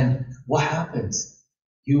 And what happens?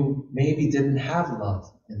 You maybe didn't have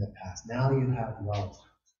love in the past. Now you have love.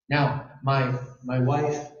 Now, my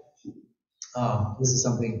wife, this is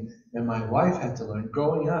something that my wife had to learn.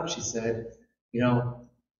 Growing up, she said, you know,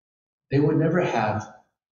 they would never have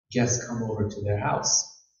guests come over to their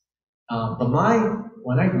house. But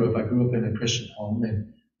when I grew up in a Christian home,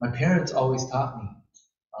 and my parents always taught me,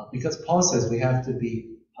 because Paul says we have to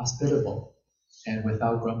be hospitable and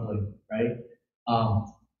without grumbling, right?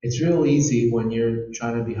 It's real easy when you're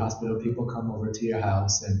trying to be hospitable. People come over to your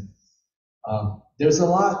house, and there's a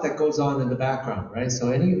lot that goes on in the background, right?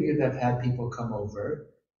 So any of you that have had people come over,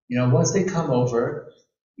 once they come over,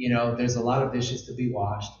 there's a lot of dishes to be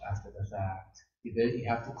washed after the fact. You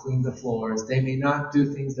have to clean the floors. They may not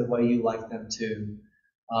do things the way you like them to.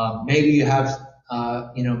 Maybe you have,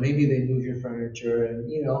 maybe they move your furniture, and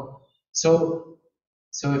so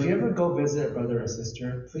if you ever go visit a brother or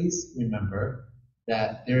sister, please remember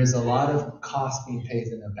that there is a lot of cost being paid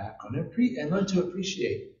in the background, and learn to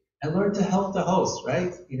appreciate and learn to help the host,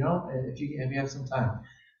 right? If you have some time.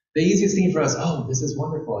 The easiest thing for us, oh, this is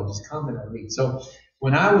wonderful. I just come and I leave. So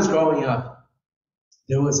when I was growing up,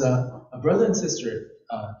 there was a brother and sister.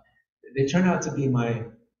 They turned out to be my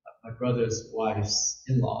brother's wife's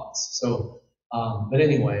in-laws. So, but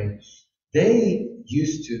anyway, they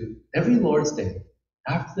used to every Lord's Day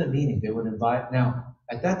after the meeting they would invite. Now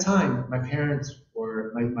at that time, my parents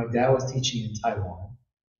were my dad was teaching in Taiwan,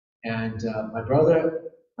 and my brother,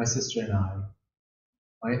 my sister, and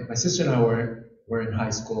my sister and I were in high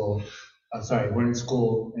school. We're in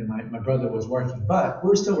school, and my brother was working, but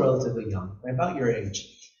we're still relatively young, right, about your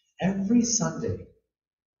age. Every Sunday,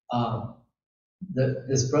 um,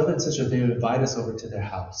 this brother and sister, they would invite us over to their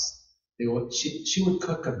house. She would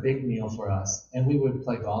cook a big meal for us, and we would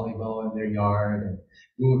play volleyball in their yard, and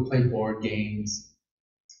we would play board games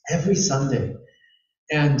every Sunday.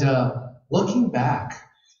 And looking back,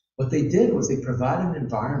 what they did was they provided an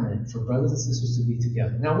environment for brothers and sisters to be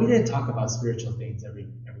together. Now, we didn't talk about spiritual things every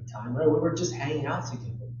time, right? We were just hanging out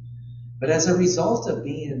together. But as a result of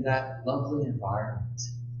being in that lovely environment,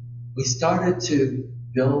 we started to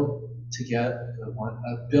build together,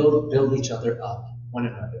 build each other up,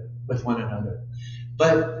 with one another.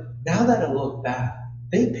 But now that I look back,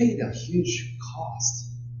 they paid a huge cost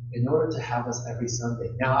in order to have us every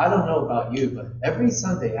Sunday. Now, I don't know about you, but every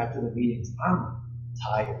Sunday after the meetings, I'm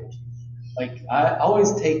tired. Like, I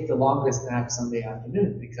always take the longest nap Sunday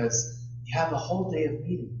afternoon because you have a whole day of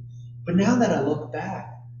meeting. But now that I look back,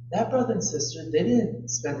 that brother and sister, they didn't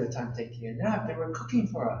spend their time taking a nap. They were cooking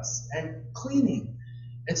for us and cleaning.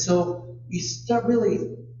 And so you start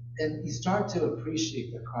to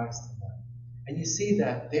appreciate the Christ in them. And you see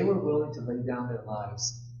that they were willing to lay down their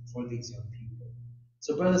lives for these young people.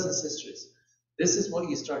 So brothers and sisters, this is what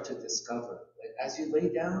you start to discover as you lay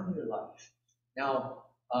down your life. Now,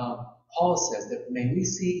 Paul says that may we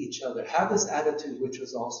see each other, have this attitude which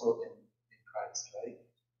was also in Christ, right?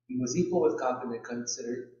 He was equal with God and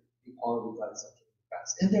considered equality with God something in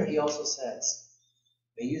Christ. In there he also says,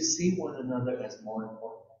 may you see one another as more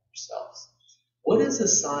important than yourselves. What is a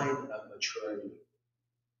sign of maturity?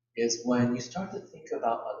 Is when you start to think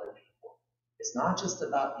about other people. It's not just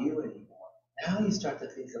about you anymore. Now you start to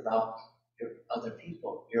think about your other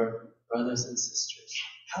people, your brothers and sisters.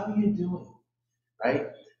 How are you doing? Right?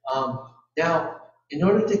 Now, in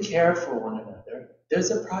order to care for one another,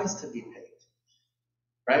 there's a price to be paid.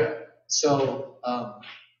 Right? So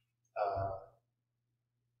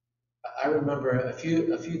I remember a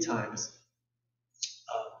few times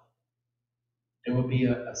there would be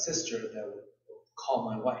a sister that would call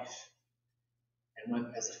my wife. And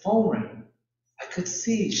as the phone rang, I could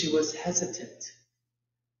see she was hesitant.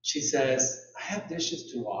 She says, I have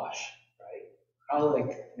dishes to wash, right? Probably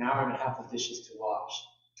like an hour and a half of dishes to wash.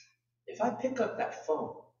 If I pick up that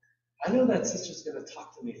phone, I know that sister's going to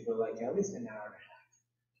talk to me for like at least an hour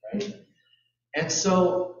and a half, right? And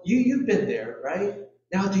so you've been there, right?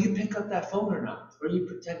 Now, do you pick up that phone or not? Or you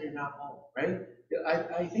pretend you're not home, right?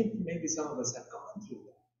 I think maybe some of us have gone through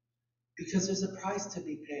that because there's a price to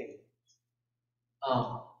be paid.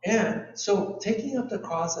 And so taking up the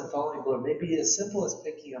cross and following the Lord may be as simple as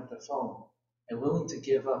picking up the phone and willing to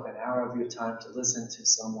give up an hour of your time to listen to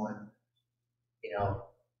someone,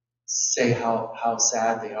 say how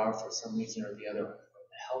sad they are for some reason or the other, or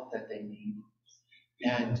the help that they need.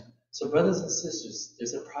 And so brothers and sisters,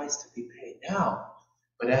 there's a price to be paid now.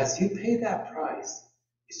 But as you pay that price,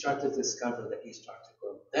 you start to discover that you start to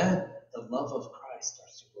grow. Then the love of Christ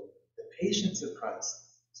starts to grow. The patience of Christ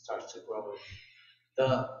starts to grow.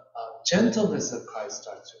 The gentleness of Christ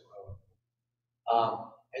starts to grow.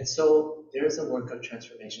 And so there's a work of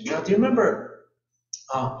transformation. Now, do you remember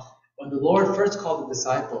when the Lord first called the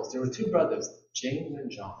disciples, there were two brothers, James and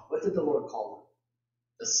John. What did the Lord call them?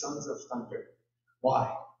 The sons of thunder.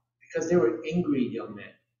 Why? Because they were angry young men.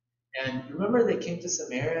 And remember they came to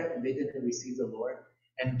Samaria and they didn't receive the Lord?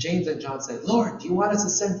 And James and John said, Lord, do you want us to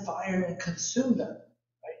send fire and consume them?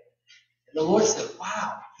 Right? And the Lord said,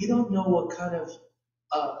 wow, you don't know what kind of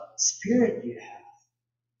spirit you have.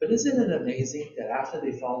 But isn't it amazing that after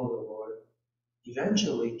they followed the Lord,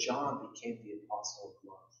 eventually John became the apostle of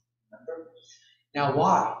love? Remember? Now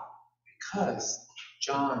why? Because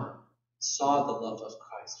John saw the love of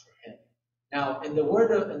Christ for him. Now in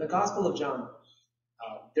the Gospel of John,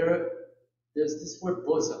 there's this word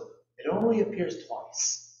bosom. It only appears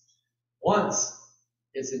twice. Once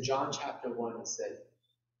is in John chapter 1. It said,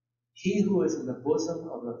 he who is in the bosom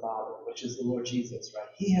of the Father, which is the Lord Jesus, right?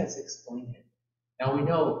 He has explained it. Now we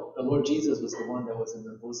know the Lord Jesus was the one that was in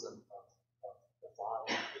the bosom of the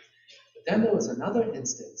Father. But then there was another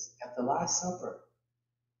instance at the Last Supper.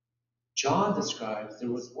 John describes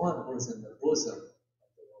there was one who was in the bosom of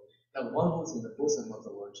the Lord. That one who was in the bosom of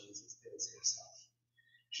the Lord Jesus is himself.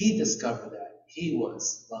 He discovered that he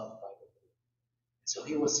was loved by the Lord. So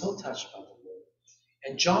he was so touched by the Lord.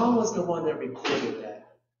 And John was the one that recorded that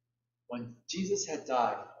when Jesus had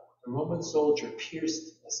died, the Roman soldier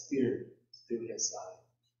pierced a spear through his side.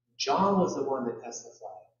 John was the one that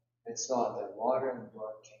testified and saw that water and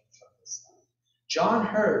blood came from his side. John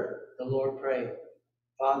heard the Lord pray,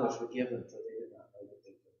 Father, forgive them, for they did not know what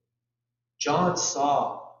they did. John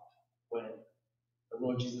saw when the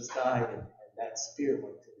Lord Jesus died and that spear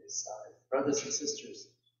went through his side. Brothers and sisters,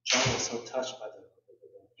 John was so touched by the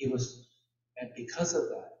Lord. And because of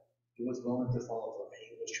that, he was willing to follow him, and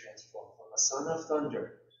he was transformed from a son of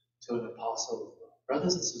thunder to an apostle of love.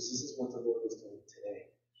 Brothers and sisters, this is what the Lord is doing today.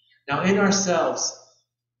 Now, in ourselves,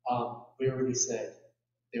 we already said,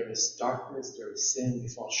 there is darkness, there is sin, we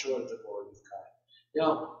fall short of the glory of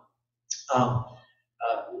God. Now,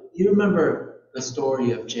 you remember the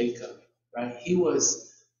story of Jacob, right? He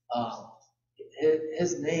was,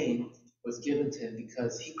 his name was given to him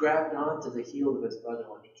because he grabbed onto the heel of his brother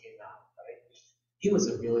when he came out, right? He was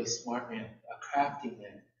a really smart man, a crafty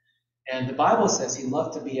man. And the Bible says he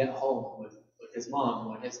loved to be at home with his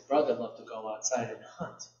mom when his brother loved to go outside and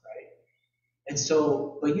hunt, right? And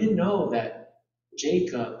so, but you know that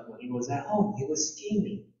Jacob, when he was at home, he was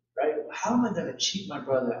scheming, right? How am I going to cheat my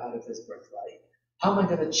brother out of his birthright? How am I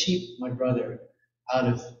going to cheat my brother out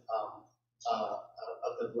of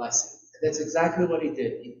the blessing? And that's exactly what he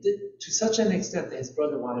did. He did to such an extent that his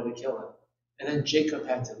brother wanted to kill him. And then Jacob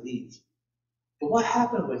had to leave. But what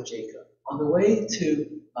happened with Jacob? On the way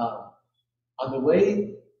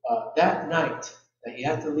that night that he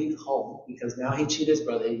had to leave home, because now he cheated his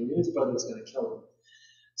brother, he knew his brother was going to kill him.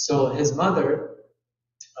 So his mother,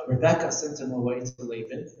 Rebecca, sent him away to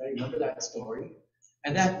Laban. Right? Remember that story?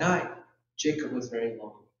 And that night, Jacob was very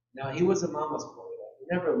lonely. Now he was a mama's boy. Right? He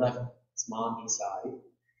never left his mom beside.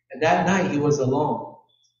 And that night he was alone.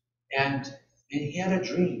 And he had a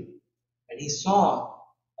dream. And he saw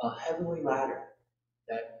a heavenly ladder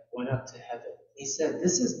that went up to heaven. He said,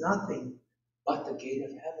 this is nothing but the gate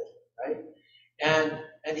of heaven, right? And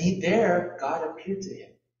God appeared to him.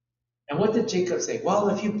 And what did Jacob say? Well,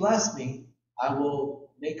 if you bless me, I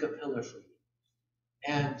will make a pillar for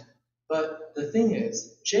you. But the thing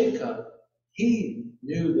is, Jacob, he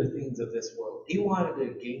knew the things of this world. He wanted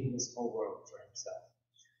to gain this whole world for himself.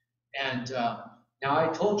 And now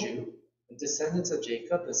I told you, the descendants of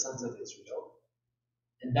Jacob, the sons of Israel,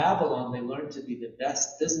 in Babylon, they learned to be the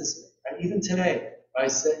best businessmen. Right? Even today, I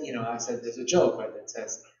said there's a joke, right, that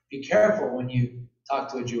says, be careful when you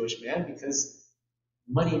talk to a Jewish man because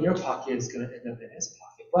money in your pocket is going to end up in his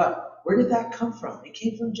pocket. But where did that come from? It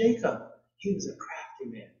came from Jacob. He was a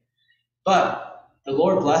crafty man. But the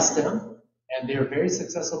Lord blessed them, and they're very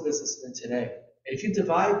successful businessmen today. And if you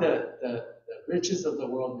divide the riches of the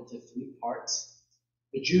world into three parts,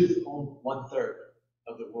 the Jews own 1/3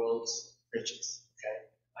 of the world's riches. Okay,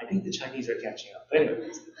 I think the Chinese are catching up. But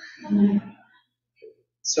anyways,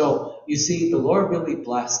 so you see, the Lord really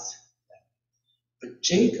blessed them. But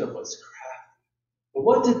Jacob was crafty. But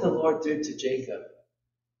what did the Lord do to Jacob?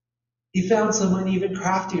 He found someone even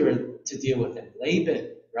craftier to deal with him,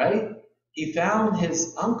 Laban, right? He found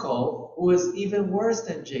his uncle who was even worse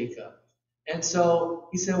than Jacob. And so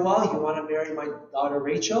he said, well, you want to marry my daughter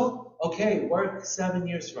Rachel? Okay, work 7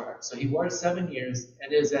 years for her. So he worked 7 years,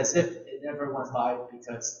 and it was as if it never went by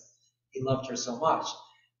because he loved her so much.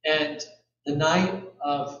 And the night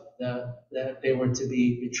of that they were to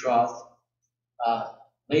be betrothed,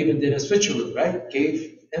 Laban did a switcheroo, right?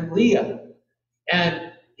 Gave him Leah.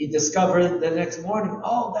 And he discovered the next morning,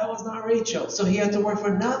 oh, that was not Rachel. So he had to work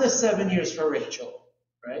for another 7 years for Rachel,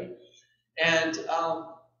 right? And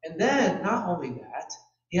then not only that,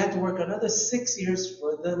 he had to work another 6 years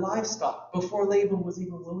for the livestock before Laban was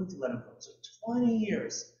even willing to let him go. So 20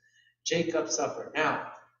 years Jacob suffered. Now,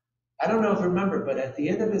 I don't know if you remember, but at the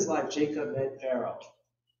end of his life, Jacob met Pharaoh.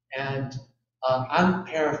 And I'm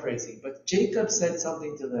paraphrasing, but Jacob said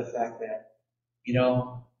something to the effect that,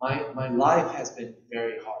 my life has been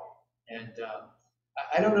very hard. And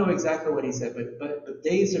I don't know exactly what he said, but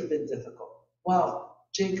days have been difficult. Well,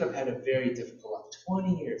 Jacob had a very difficult life,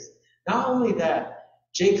 20 years. Not only that,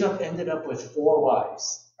 Jacob ended up with 4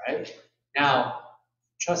 wives, right? Now,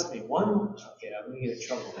 trust me, okay, I'm going to get in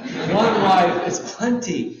trouble. One wife is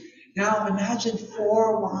plenty. Now, imagine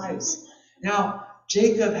 4 wives. Now,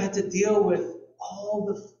 Jacob had to deal with all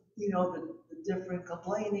the different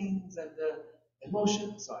complainings and the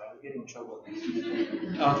emotions. Sorry, I'm getting in trouble.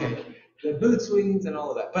 Okay, the mood swings and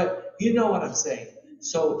all of that. But you know what I'm saying.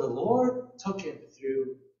 So the Lord took him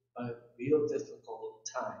through a real difficult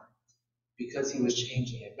time because he was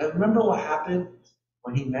changing him. But remember what happened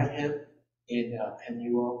when he met him in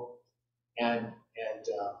Penuel, and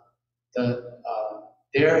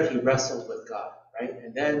there he wrestled with God, right?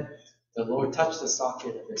 And then the Lord touched the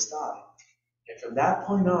socket of his thigh, and from that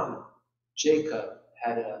point on, Jacob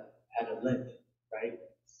had a limp, right?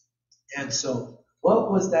 And so,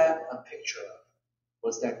 what was that a picture of?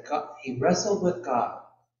 Was that God, he wrestled with God,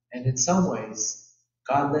 and in some ways,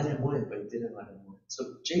 God let him win, but he didn't let him win.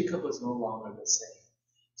 So Jacob was no longer the same.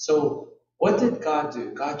 So what did God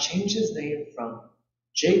do? God changed his name from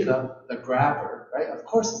Jacob, the grabber, right? Of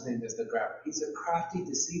course his name is the grabber. He's a crafty,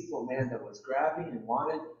 deceitful man that was grabbing and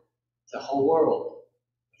wanted the whole world.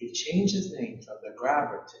 He changed his name from the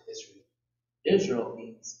grabber to Israel. Israel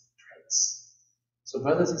means prince. So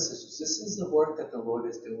brothers and sisters, this is the work that the Lord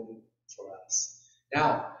is doing for us.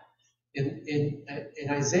 Now, in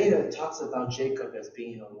Isaiah, it talks about Jacob as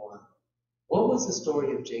being a one. What was the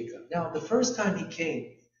story of Jacob? Now, the first time he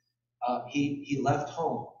came, he left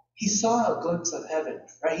home. He saw a glimpse of heaven,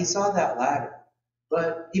 right? He saw that ladder,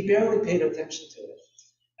 but he barely paid attention to it.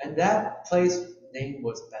 And that place name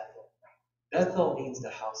was Bethel. Bethel means the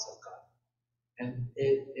house of God.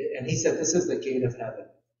 And he said, this is the gate of heaven.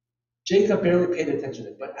 Jacob barely paid attention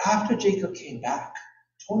to it. But after Jacob came back,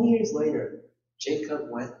 20 years later, Jacob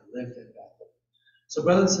went and lived in Bethel. So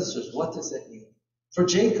brothers and sisters, what does that mean? For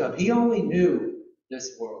Jacob, he only knew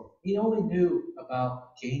this world. He only knew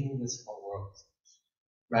about gaining this whole world,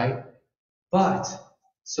 right? But,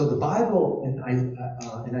 so the Bible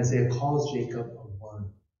in Isaiah calls Jacob a one.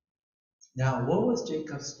 Now, what was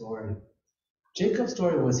Jacob's story? Jacob's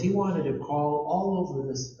story was he wanted to crawl all over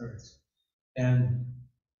this earth and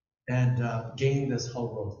gain this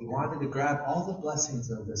whole world. He wanted to grab all the blessings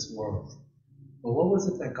of this world. But what was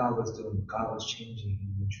it that God was doing? God was changing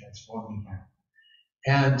him and transforming him.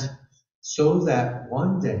 And so that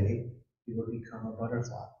one day he would become a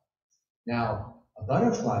butterfly. Now, a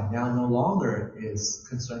butterfly now no longer is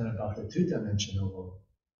concerned about the 2-dimensional world,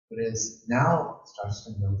 but is now starts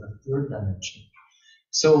to know the 3rd dimension.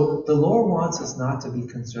 So the Lord wants us not to be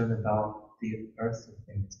concerned about the earthly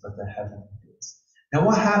things, but the heavenly things. Now,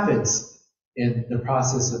 what happens in the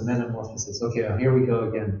process of metamorphosis? Okay, here we go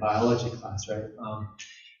again, biology class, right?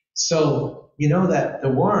 So you know that the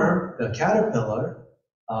worm, the caterpillar,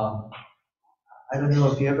 I don't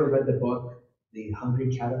know if you ever read the book, The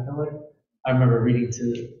Hungry Caterpillar. I remember reading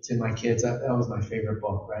to my kids. That was my favorite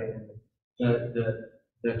book, right? And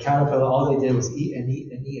the caterpillar, all they did was eat and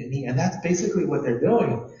eat and eat and eat, and that's basically what they're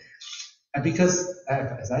doing. And because,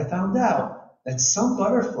 as I found out, that some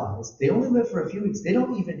butterflies, they only live for a few weeks. They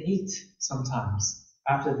don't even eat sometimes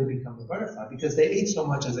after they become a butterfly because they ate so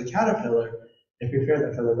much as a caterpillar and prepare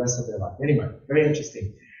them for the rest of their life. Anyway, very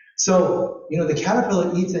interesting. So, the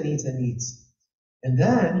caterpillar eats and eats and eats. And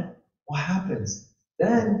then, what happens?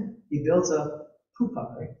 Then he builds a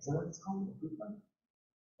pupa, right? Is that what it's called? A pupa?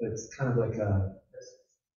 It's kind of like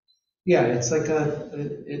yeah, it's like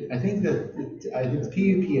I think it's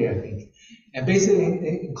PUPA, I think. And basically,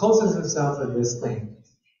 it encloses himself in this thing.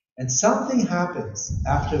 And something happens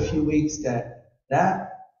after a few weeks that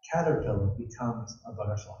caterpillar becomes a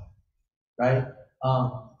butterfly, right?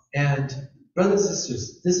 And brothers and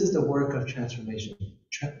sisters, this is the work of transformation,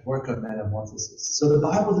 work of metamorphosis. So the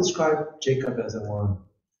Bible described Jacob as a worm,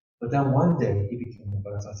 but then one day he became a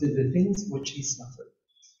butterfly. So the things which he suffered.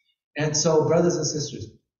 And so, brothers and sisters,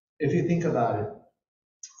 if you think about it,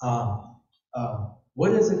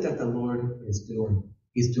 What is it that the Lord is doing?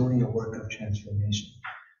 He's doing a work of transformation.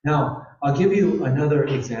 Now, I'll give you another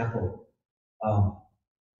example.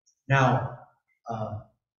 Now, uh,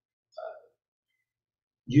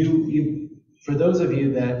 for those of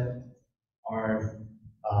you that are,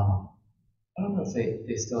 I don't know if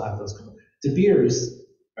they still have those. De Beers,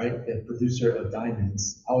 right, the producer of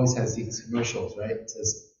diamonds, always has these commercials, right? It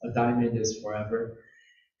says, a diamond is forever.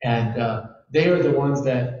 And they are the ones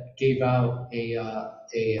that gave out a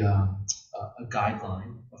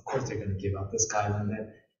guideline. Of course, they're going to give out this guideline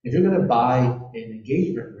that if you're going to buy an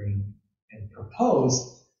engagement ring and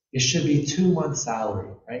propose, it should be 2 months'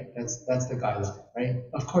 salary, right? That's the guideline, right?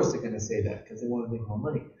 Of course, they're going to say that because they want to make more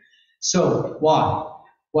money. So why?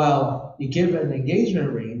 Well, you give an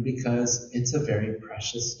engagement ring because it's a very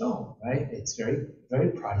precious stone, right? It's very, very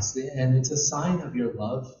pricey, and it's a sign of your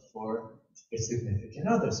love for your significant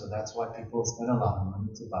other. So that's why people spend a lot of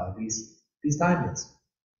money to buy these diamonds.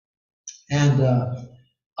 And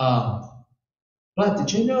but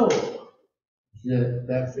did you know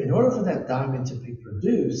that in order for that diamond to be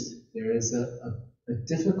produced, there is a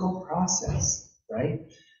difficult process, right?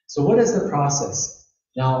 So what is the process?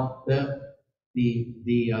 Now the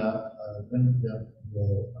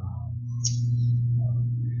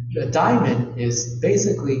diamond is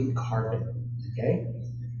basically carbon, okay?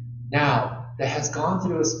 Now, that has gone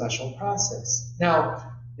through a special process.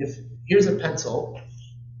 Now, if here's a pencil,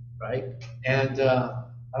 right? And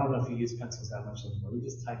I don't know if you use pencils that much anymore. You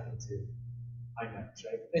just type into iMacs,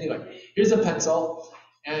 right? Anyway, here's a pencil,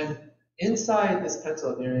 and inside this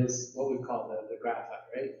pencil there is what we call the graphite,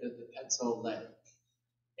 right? The pencil lead.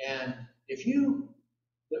 And if you,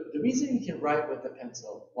 the reason you can write with the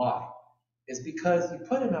pencil, why? Is because you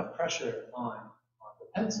put enough pressure on the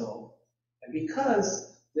pencil, and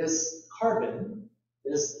because this carbon,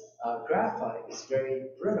 this graphite is very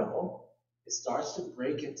brittle, it starts to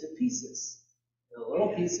break into pieces. And the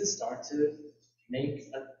little pieces start to make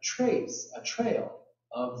a trail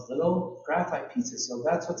of little graphite pieces. So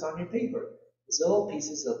that's what's on your paper. These little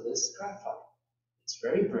pieces of this graphite. It's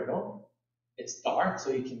very brittle. It's dark,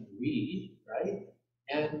 so you can read, right?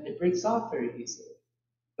 And it breaks off very easily.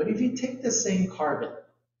 But if you take the same carbon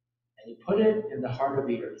and you put it in the heart of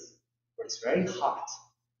the earth, where it's very hot,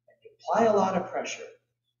 and you apply a lot of pressure,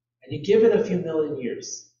 and you give it a few million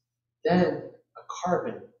years, then a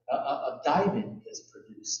diamond is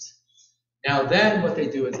produced. Now then what they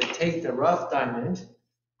do is they take the rough diamond,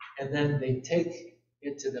 and then they take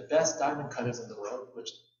it to the best diamond cutters in the world, which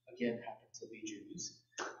again happen to be Jews.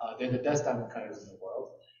 They're the best diamond cutters in the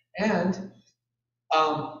world. And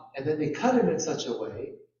then they cut it in such a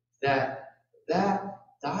way that that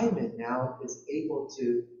diamond now is able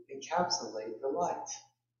to encapsulate the light.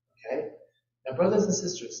 Okay? Now, brothers and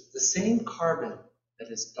sisters, the same carbon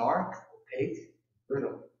that is dark, opaque,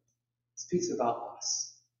 brittle speaks about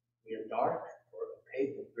us. We are dark, or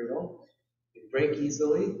opaque, or brittle. We break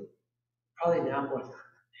easily. Probably now more.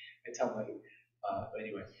 I tell my,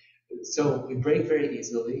 anyway. So we break very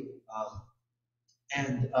easily.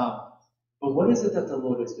 But what is it that the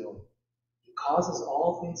Lord is doing? He causes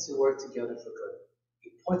all things to work together for good.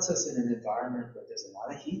 He puts us in an environment where there's a lot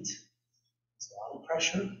of heat, there's a lot of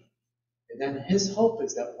pressure, and then his hope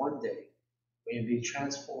is that one day we will be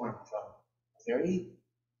transformed from a very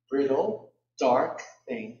brittle, dark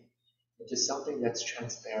thing into something that's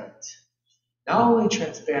transparent. Not only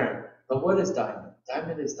transparent, but what is diamond?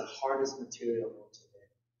 Diamond is the hardest material known to man.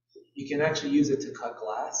 You can actually use it to cut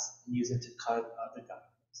glass and use it to cut other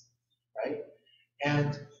diamonds, right?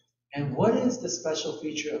 And what is the special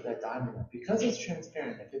feature of that diamond? Because it's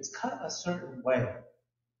transparent, if it's cut a certain way.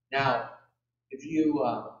 Now,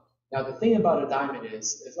 now the thing about a diamond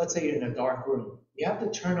is, if let's say you're in a dark room, you have to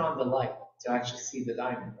turn on the light to actually see the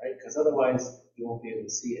diamond, right? Because otherwise you won't be able to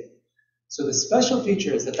see it. So the special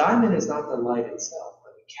feature is the diamond is not the light itself,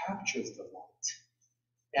 but it captures the light.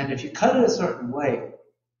 And if you cut it a certain way,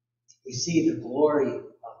 you see the glory of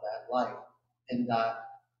that light in that,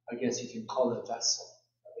 I guess you can call it a vessel.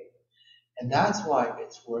 Right? And that's why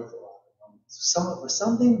it's worth a lot of money. So for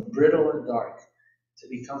something brittle and dark to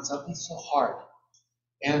become something so hard.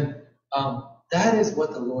 And that is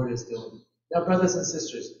what the Lord is doing. Now, brothers and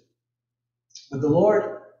sisters, when the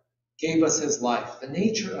Lord gave us his life, the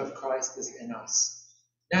nature of Christ is in us.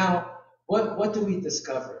 Now, what do we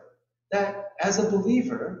discover? That as a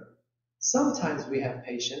believer, sometimes we have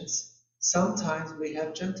patience, sometimes we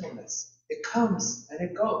have gentleness. It comes and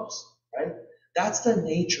it goes, right? That's the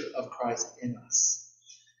nature of Christ in us.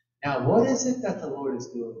 Now, what is it that the Lord is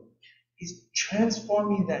doing? He's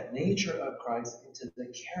transforming that nature of Christ into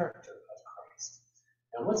the character of Christ.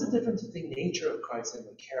 Now, what's the difference between nature of Christ and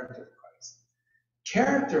the character of Christ?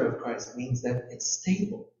 Character of Christ means that it's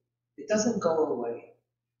stable. It doesn't go away.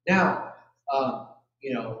 Now, I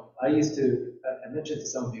mentioned to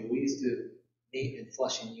some of you, we used to meet in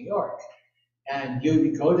Flushing, New York. And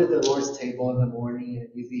you go to the Lord's table in the morning and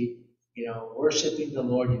you'd be, worshiping the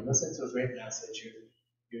Lord. You listen to a great message.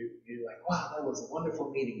 You're like, wow, that was a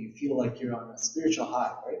wonderful meeting. You feel like you're on a spiritual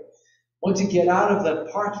high, right? Once you get out of the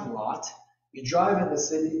parking lot, you drive in the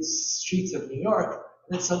city streets of New York,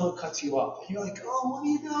 and then someone cuts you off. And you're like, oh, what are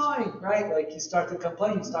you doing? Right? Like you start to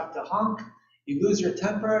complain, you start to honk, you lose your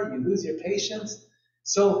temper, you lose your patience.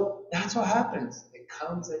 So that's what happens. It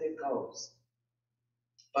comes and it goes.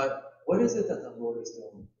 But what is it that the Lord is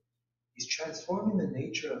doing? He's transforming the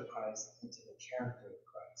nature of Christ into the character of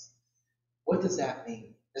Christ. What does that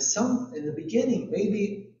mean? In the beginning,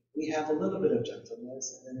 maybe we have a little bit of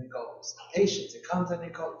gentleness and then it goes. Patience, it comes and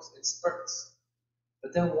it goes. It spurts.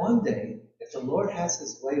 But then one day, if the Lord has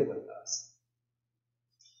his way with us,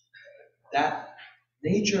 that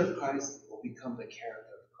nature of Christ will become the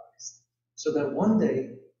character of Christ. So that one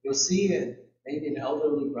day, you'll see maybe an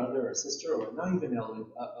elderly brother or sister, or not even elderly,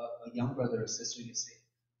 a young brother or sister, you say,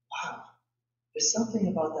 wow, there's something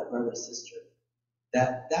about that brother or sister.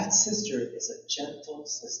 That sister is a gentle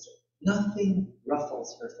sister. Nothing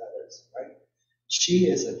ruffles her feathers, right? She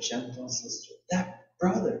is a gentle sister. That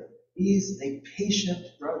brother, he's a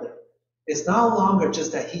patient brother. It's no longer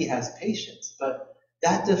just that he has patience, but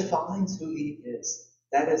that defines who he is.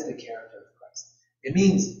 That is the character of Christ. It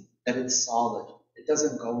means that it's solid. It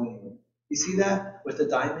doesn't go anywhere. You see that with the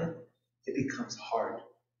diamond? It becomes hard.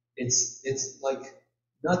 It's like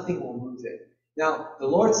nothing will move it. Now, the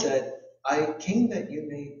Lord said, I came that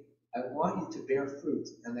I want you to bear fruit,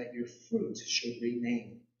 and that your fruit should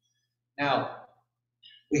remain. Now,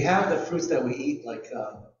 we have the fruits that we eat, like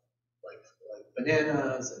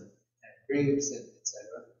bananas and grapes and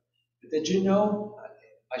etc. But did you know?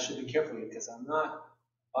 I should be careful here because I'm not a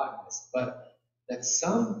botanist, but that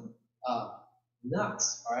some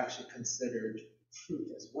nuts are actually considered fruit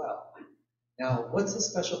as well. Now, what's the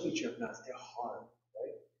special feature of nuts? They're hard,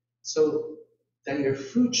 right? So that your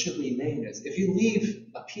fruit should remain is, if you leave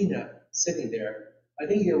a peanut sitting there, I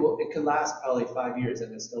think it could last probably 5 years and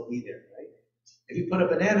it'll still be there, right? If you put a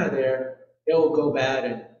banana there, it will go bad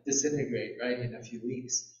and disintegrate, right, in a few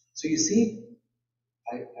weeks. So you see,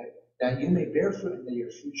 that you may bear fruit and that your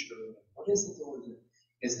fruit should remain. What is it, Lord?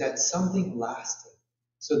 Is that something lasting?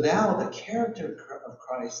 So now the character of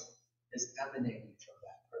Christ is emanating from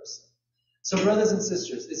that person. So brothers and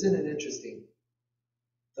sisters, isn't it interesting?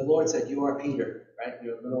 The Lord said, you are Peter, right?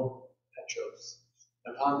 You're little Petros.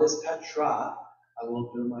 Upon this Petra, I will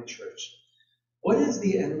build my church. What is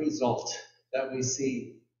the end result that we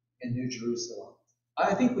see in New Jerusalem?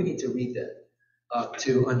 I think we need to read that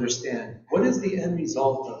to understand. What is the end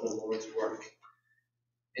result of the Lord's work?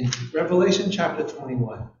 In Revelation chapter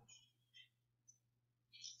 21.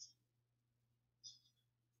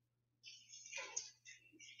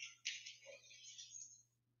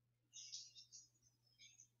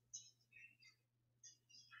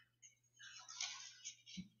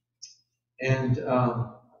 And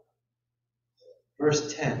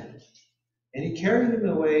verse 10. And he carried him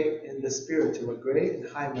away in the spirit to a great and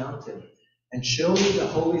high mountain, and showed me the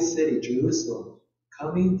holy city, Jerusalem,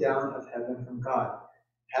 coming down of heaven from God,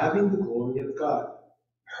 having the glory of God.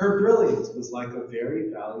 Her brilliance was like a very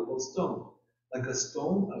valuable stone, like a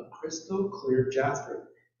stone of crystal clear jasper.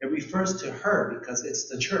 It refers to her because it's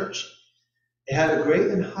the church. It had a great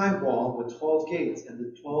and high wall with 12 gates, and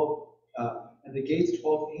the gates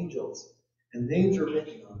 12 angels, and names were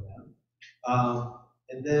written on them.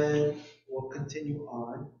 And then we'll continue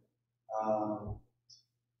on.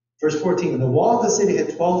 Verse 14, the wall of the city had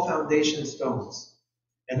 12 foundation stones,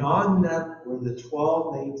 and on them were the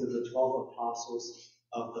 12 names of the 12 apostles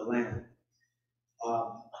of the Lamb.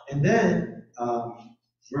 And then,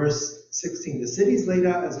 verse 16, the city is laid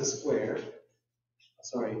out as a square.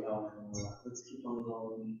 Let's keep on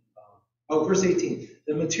going. Verse 18,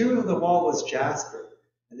 the material of the wall was jasper,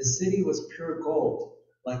 and the city was pure gold,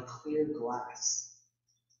 like clear glass.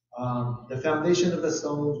 The foundation of the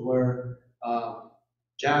stones were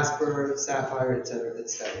jasper, sapphire, etc.,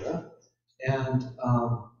 etc. And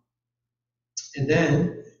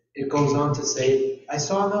then it goes on to say, I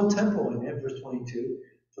saw no temple in it, verse 22,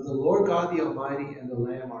 for the Lord God the Almighty and the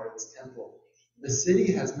Lamb are its temple. The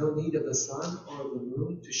city has no need of the sun or of the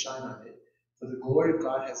moon to shine on it, for the glory of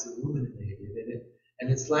God has illuminated it,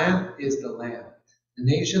 and its lamp is the Lamb. The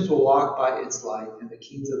nations will walk by its light, and the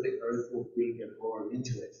kings of the earth will bring their glory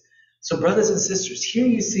into it. So brothers and sisters, here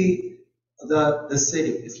you see the city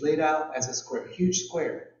is laid out as a square, huge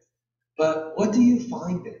square. But what do you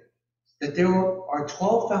find there? that there are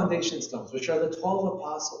 12 foundation stones, which are the 12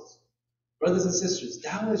 apostles. Brothers and sisters,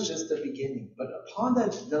 that was just the beginning. But upon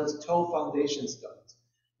those 12 foundation stones,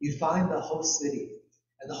 you find the whole city.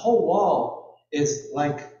 And the whole wall is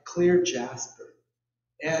like clear jasper.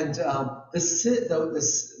 And the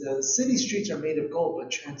city streets are made of gold,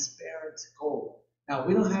 but transparent gold. Now,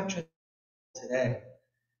 we don't have transparent today,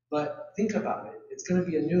 but think about it. It's going to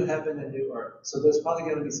be a new heaven and new earth. So there's probably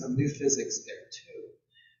going to be some new physics there too.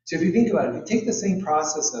 So if you think about it, if you take the same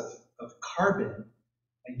process of carbon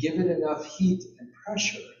and give it enough heat and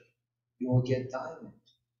pressure, you will get diamond.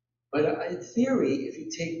 But in theory, if you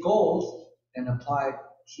take gold and apply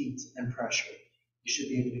heat and pressure, you should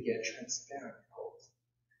be able to get transparent gold.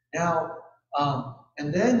 Now,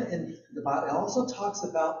 and then in the Bible, it also talks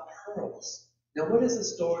about pearls. Now, what is the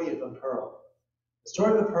story of a pearl? The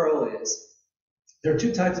story of a pearl is there are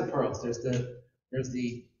two types of pearls. There's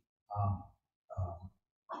the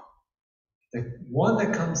one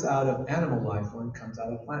that comes out of animal life, one comes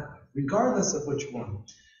out of plant life. Regardless of which one,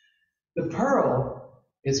 the pearl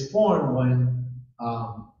is formed when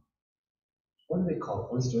what do they call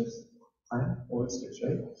it? Oysters? Plant oysters,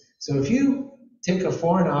 right? So if you take a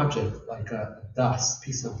foreign object like a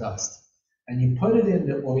piece of dust, and you put it in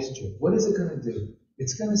the oyster, what is it going to do?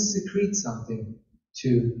 It's going to secrete something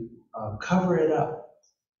to cover it up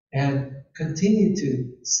and continue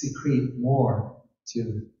to secrete more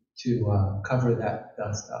to cover that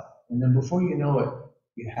dust up. And then before you know it,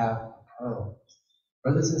 you have a pearl.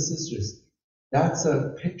 Brothers and sisters, that's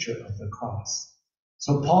a picture of the cross.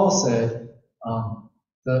 So Paul said,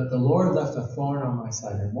 the Lord left a thorn on my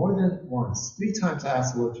side. And more than once, 3 times I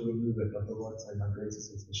asked the Lord to remove it, but the Lord said, my grace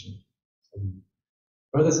is sufficient for you.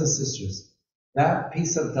 Brothers and sisters, that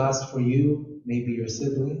piece of dust for you may be your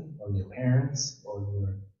sibling or your parents or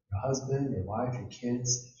your husband, your wife, your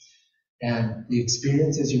kids, and the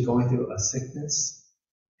experiences you're going through, a sickness.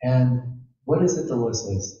 And what is it the Lord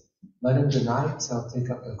says? Let him deny himself, take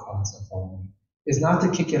up the cross and follow me. It's not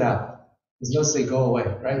to kick it out. It's not to say go away,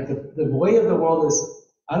 right? The way of the world is,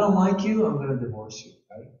 I don't like you, I'm going to divorce you,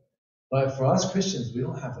 right? But for us Christians, we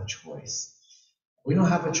don't have a choice. We don't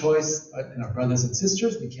have a choice in our brothers and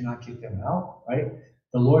sisters. We cannot kick them out, right?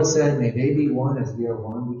 The Lord said, may they be one as we are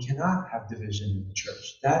one. We cannot have division in the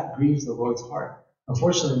church. That grieves the Lord's heart.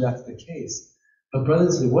 Unfortunately, that's the case. But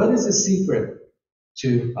brothers, what is the secret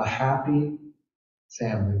to a happy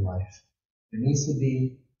family life? There needs to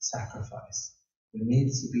be sacrifice. There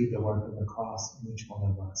needs to be the work of the cross in each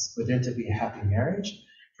one of us. For there to be a happy marriage,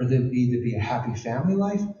 for there to be a happy family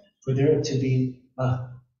life, for there to be a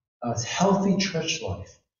healthy church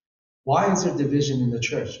life. Why is there division in the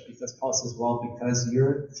church? Because Paul says, well, because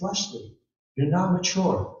you're fleshly. You're not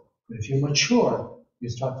mature. But if you're mature, you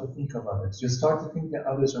start to think of others. You start to think that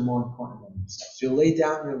others are more important than yourself. You'll lay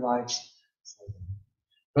down your lives for them.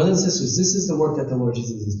 Brothers and sisters, this is the work that the Lord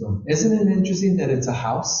Jesus is doing. Isn't it interesting that it's a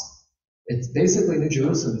house? It's basically New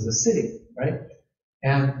Jerusalem is a city, right?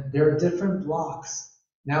 And there are different blocks.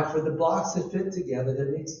 Now, for the blocks to fit together,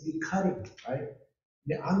 there needs to be cutting, right?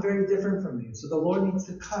 I'm very different from you. So the Lord needs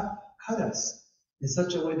to cut us in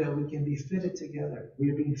such a way that we can be fitted together.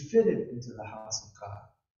 We are being fitted into the house of God.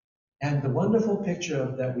 And the wonderful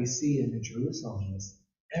picture that we see in New Jerusalem is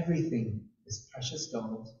everything is precious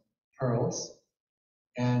stones, pearls,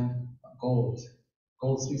 and gold.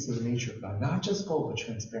 Gold speaks of the nature of God. Not just gold, but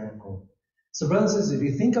transparent gold. So brothers and sisters,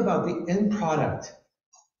 if you think about the end product,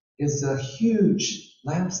 is a huge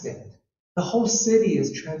lampstand. The whole city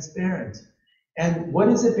is transparent. And what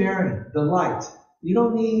is it bearing? The light. You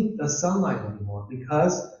don't need the sunlight anymore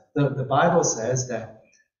because the Bible says that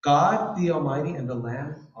God, the Almighty, and the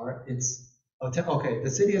Lamb are its... Okay, the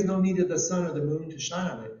city has no need of the sun or the moon to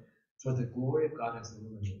shine on it, for the glory of God has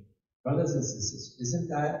illuminated. Brothers and sisters, isn't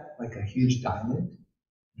that like a huge diamond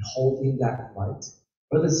holding that light?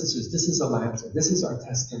 Brothers and sisters, this is a lampstand. This is our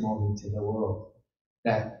testimony to the world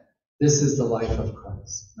that this is the life of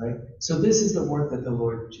Christ, right? So this is the work that the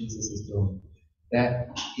Lord Jesus is doing.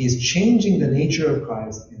 That he is changing the nature of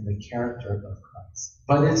Christ and the character of Christ.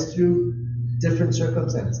 But it's through different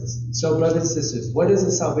circumstances. So brothers and sisters, what is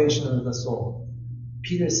the salvation of the soul?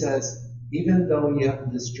 Peter says, even though you have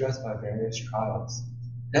been distressed by various trials.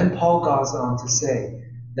 Then Paul goes on to say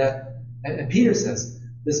that, and Peter says,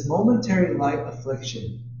 this momentary light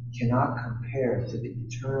affliction cannot compare to the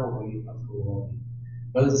eternal weight of glory.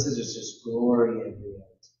 Brothers and sisters, there's glory in the end.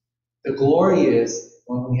 The glory is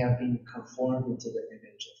when we have been conformed into the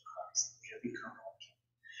image of Christ. We have become like him.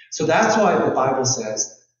 So that's why the Bible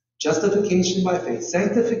says, justification by faith.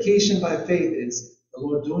 Sanctification by faith is the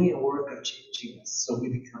Lord doing a work of changing us so we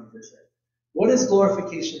become different. What is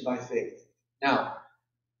glorification by faith? Now,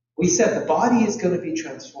 We said the body is going to be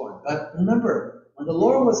transformed. But remember, when the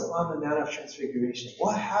Lord was on the Mount of Transfiguration,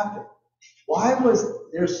 what happened? Why was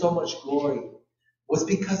there so much glory? It was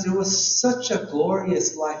because there was such a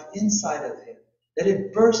glorious life inside of him that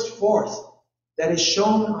it burst forth, that is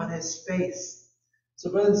shown on his face.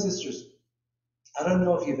 So, brothers and sisters, I don't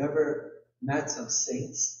know if you've ever met some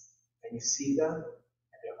saints and you see them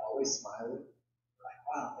and they're always smiling.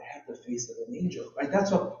 Like, wow, they have the face of an angel, right?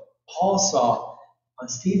 That's what Paul saw on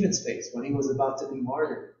Stephen's face when he was about to be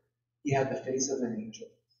martyred. He had the face of an angel.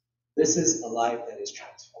 This is a life that is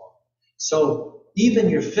transformed. So even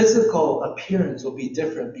your physical appearance will be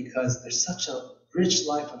different because there's such a rich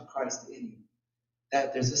life of Christ in you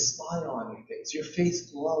that there's a smile on your face. Your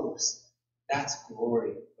face glows. That's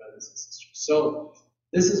glory, brothers and sisters. So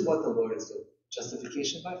this is what the Lord is doing.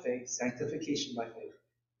 Justification by faith, sanctification by faith,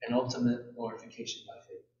 and ultimate glorification by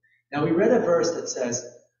faith. Now we read a verse that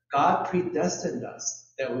says, God predestined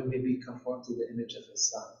us that we may be conformed to the image of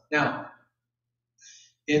his Son. Now,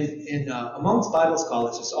 amongst Bible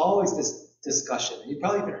scholars, there's always this discussion. You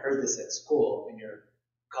probably even heard this at school in your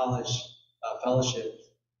college fellowship.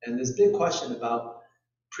 And this big question about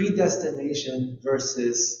predestination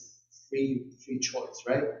versus free choice,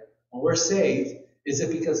 right? When we're saved, is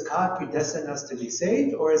it because God predestined us to be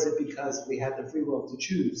saved, or is it because we had the free will to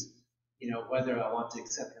choose, whether I want to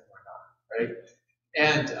accept him or not, right?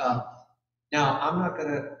 And now I'm not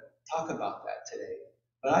going to talk about that today,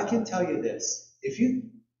 but I can tell you this: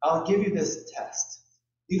 I'll give you this test.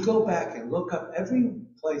 You go back and look up every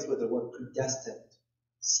place where the word predestined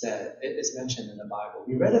is mentioned in the Bible.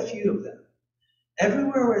 We read a few of them.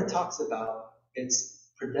 Everywhere where it talks about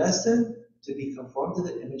it's predestined to be conformed to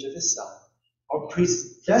the image of his Son, or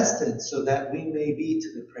predestined so that we may be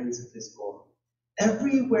to the praise of his glory.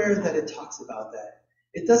 Everywhere that it talks about that,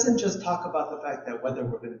 it doesn't just talk about the fact that whether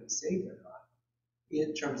we're going to be saved or not,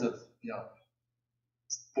 in terms of,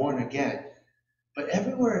 born again, but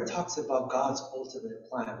everywhere it talks about God's ultimate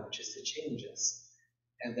plan, which is to change us,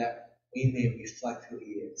 and that we may reflect who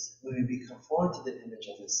he is. We may be conformed to the image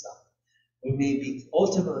of his Son. We may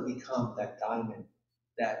ultimately become that diamond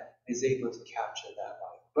that is able to capture that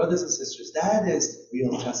light. Brothers and sisters, that is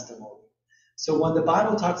real testimony. So when the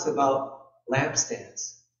Bible talks about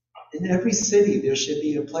lampstands, in every city there should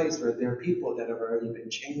be a place where there are people that have already been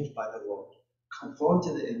changed by the Lord, conformed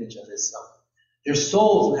to the image of his Son. Their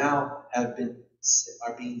souls now are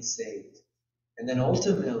being saved. And then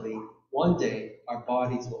ultimately, one day, our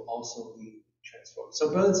bodies will also be transformed.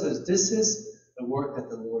 So brothers and sisters, this is the work that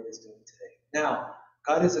the Lord is doing today. Now,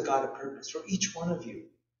 God is a God of purpose. For each one of you,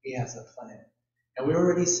 he has a plan. And we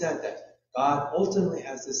already said that God ultimately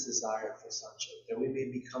has this desire for sonship, that we may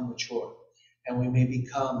become mature, and we may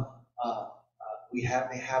become, may have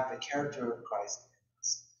the character of Christ in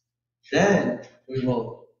us. Then we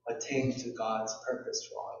will attain to God's purpose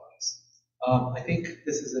for our lives. I think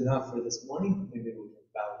this is enough for this morning. Maybe we can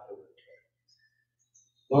bow the word prayer.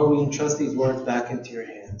 Lord, we entrust these words back into your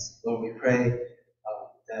hands. Lord, we pray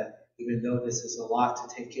that even though this is a lot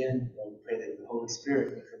to take in, Lord, we pray that the Holy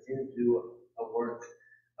Spirit will continue to do a work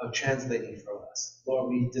of translating for us. Lord,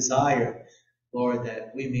 we desire, Lord,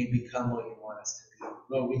 that we may become what you want us to be.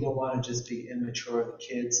 Lord, we don't want to just be immature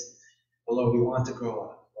kids, but Lord, we want to grow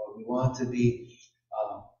up. Lord, we want to be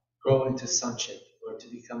grow into sonship, Lord, to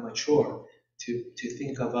become mature, to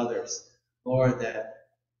think of others. Lord, that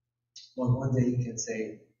one day you can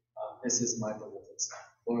say, this is my beloved Son.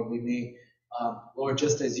 Lord, we may, Lord,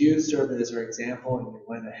 just as you served as our example and you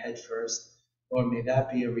went ahead first, Lord, may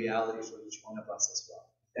that be a reality for each one of us as well.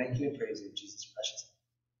 Thank you and praise you in Jesus' precious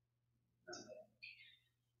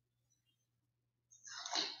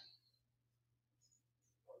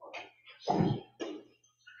name.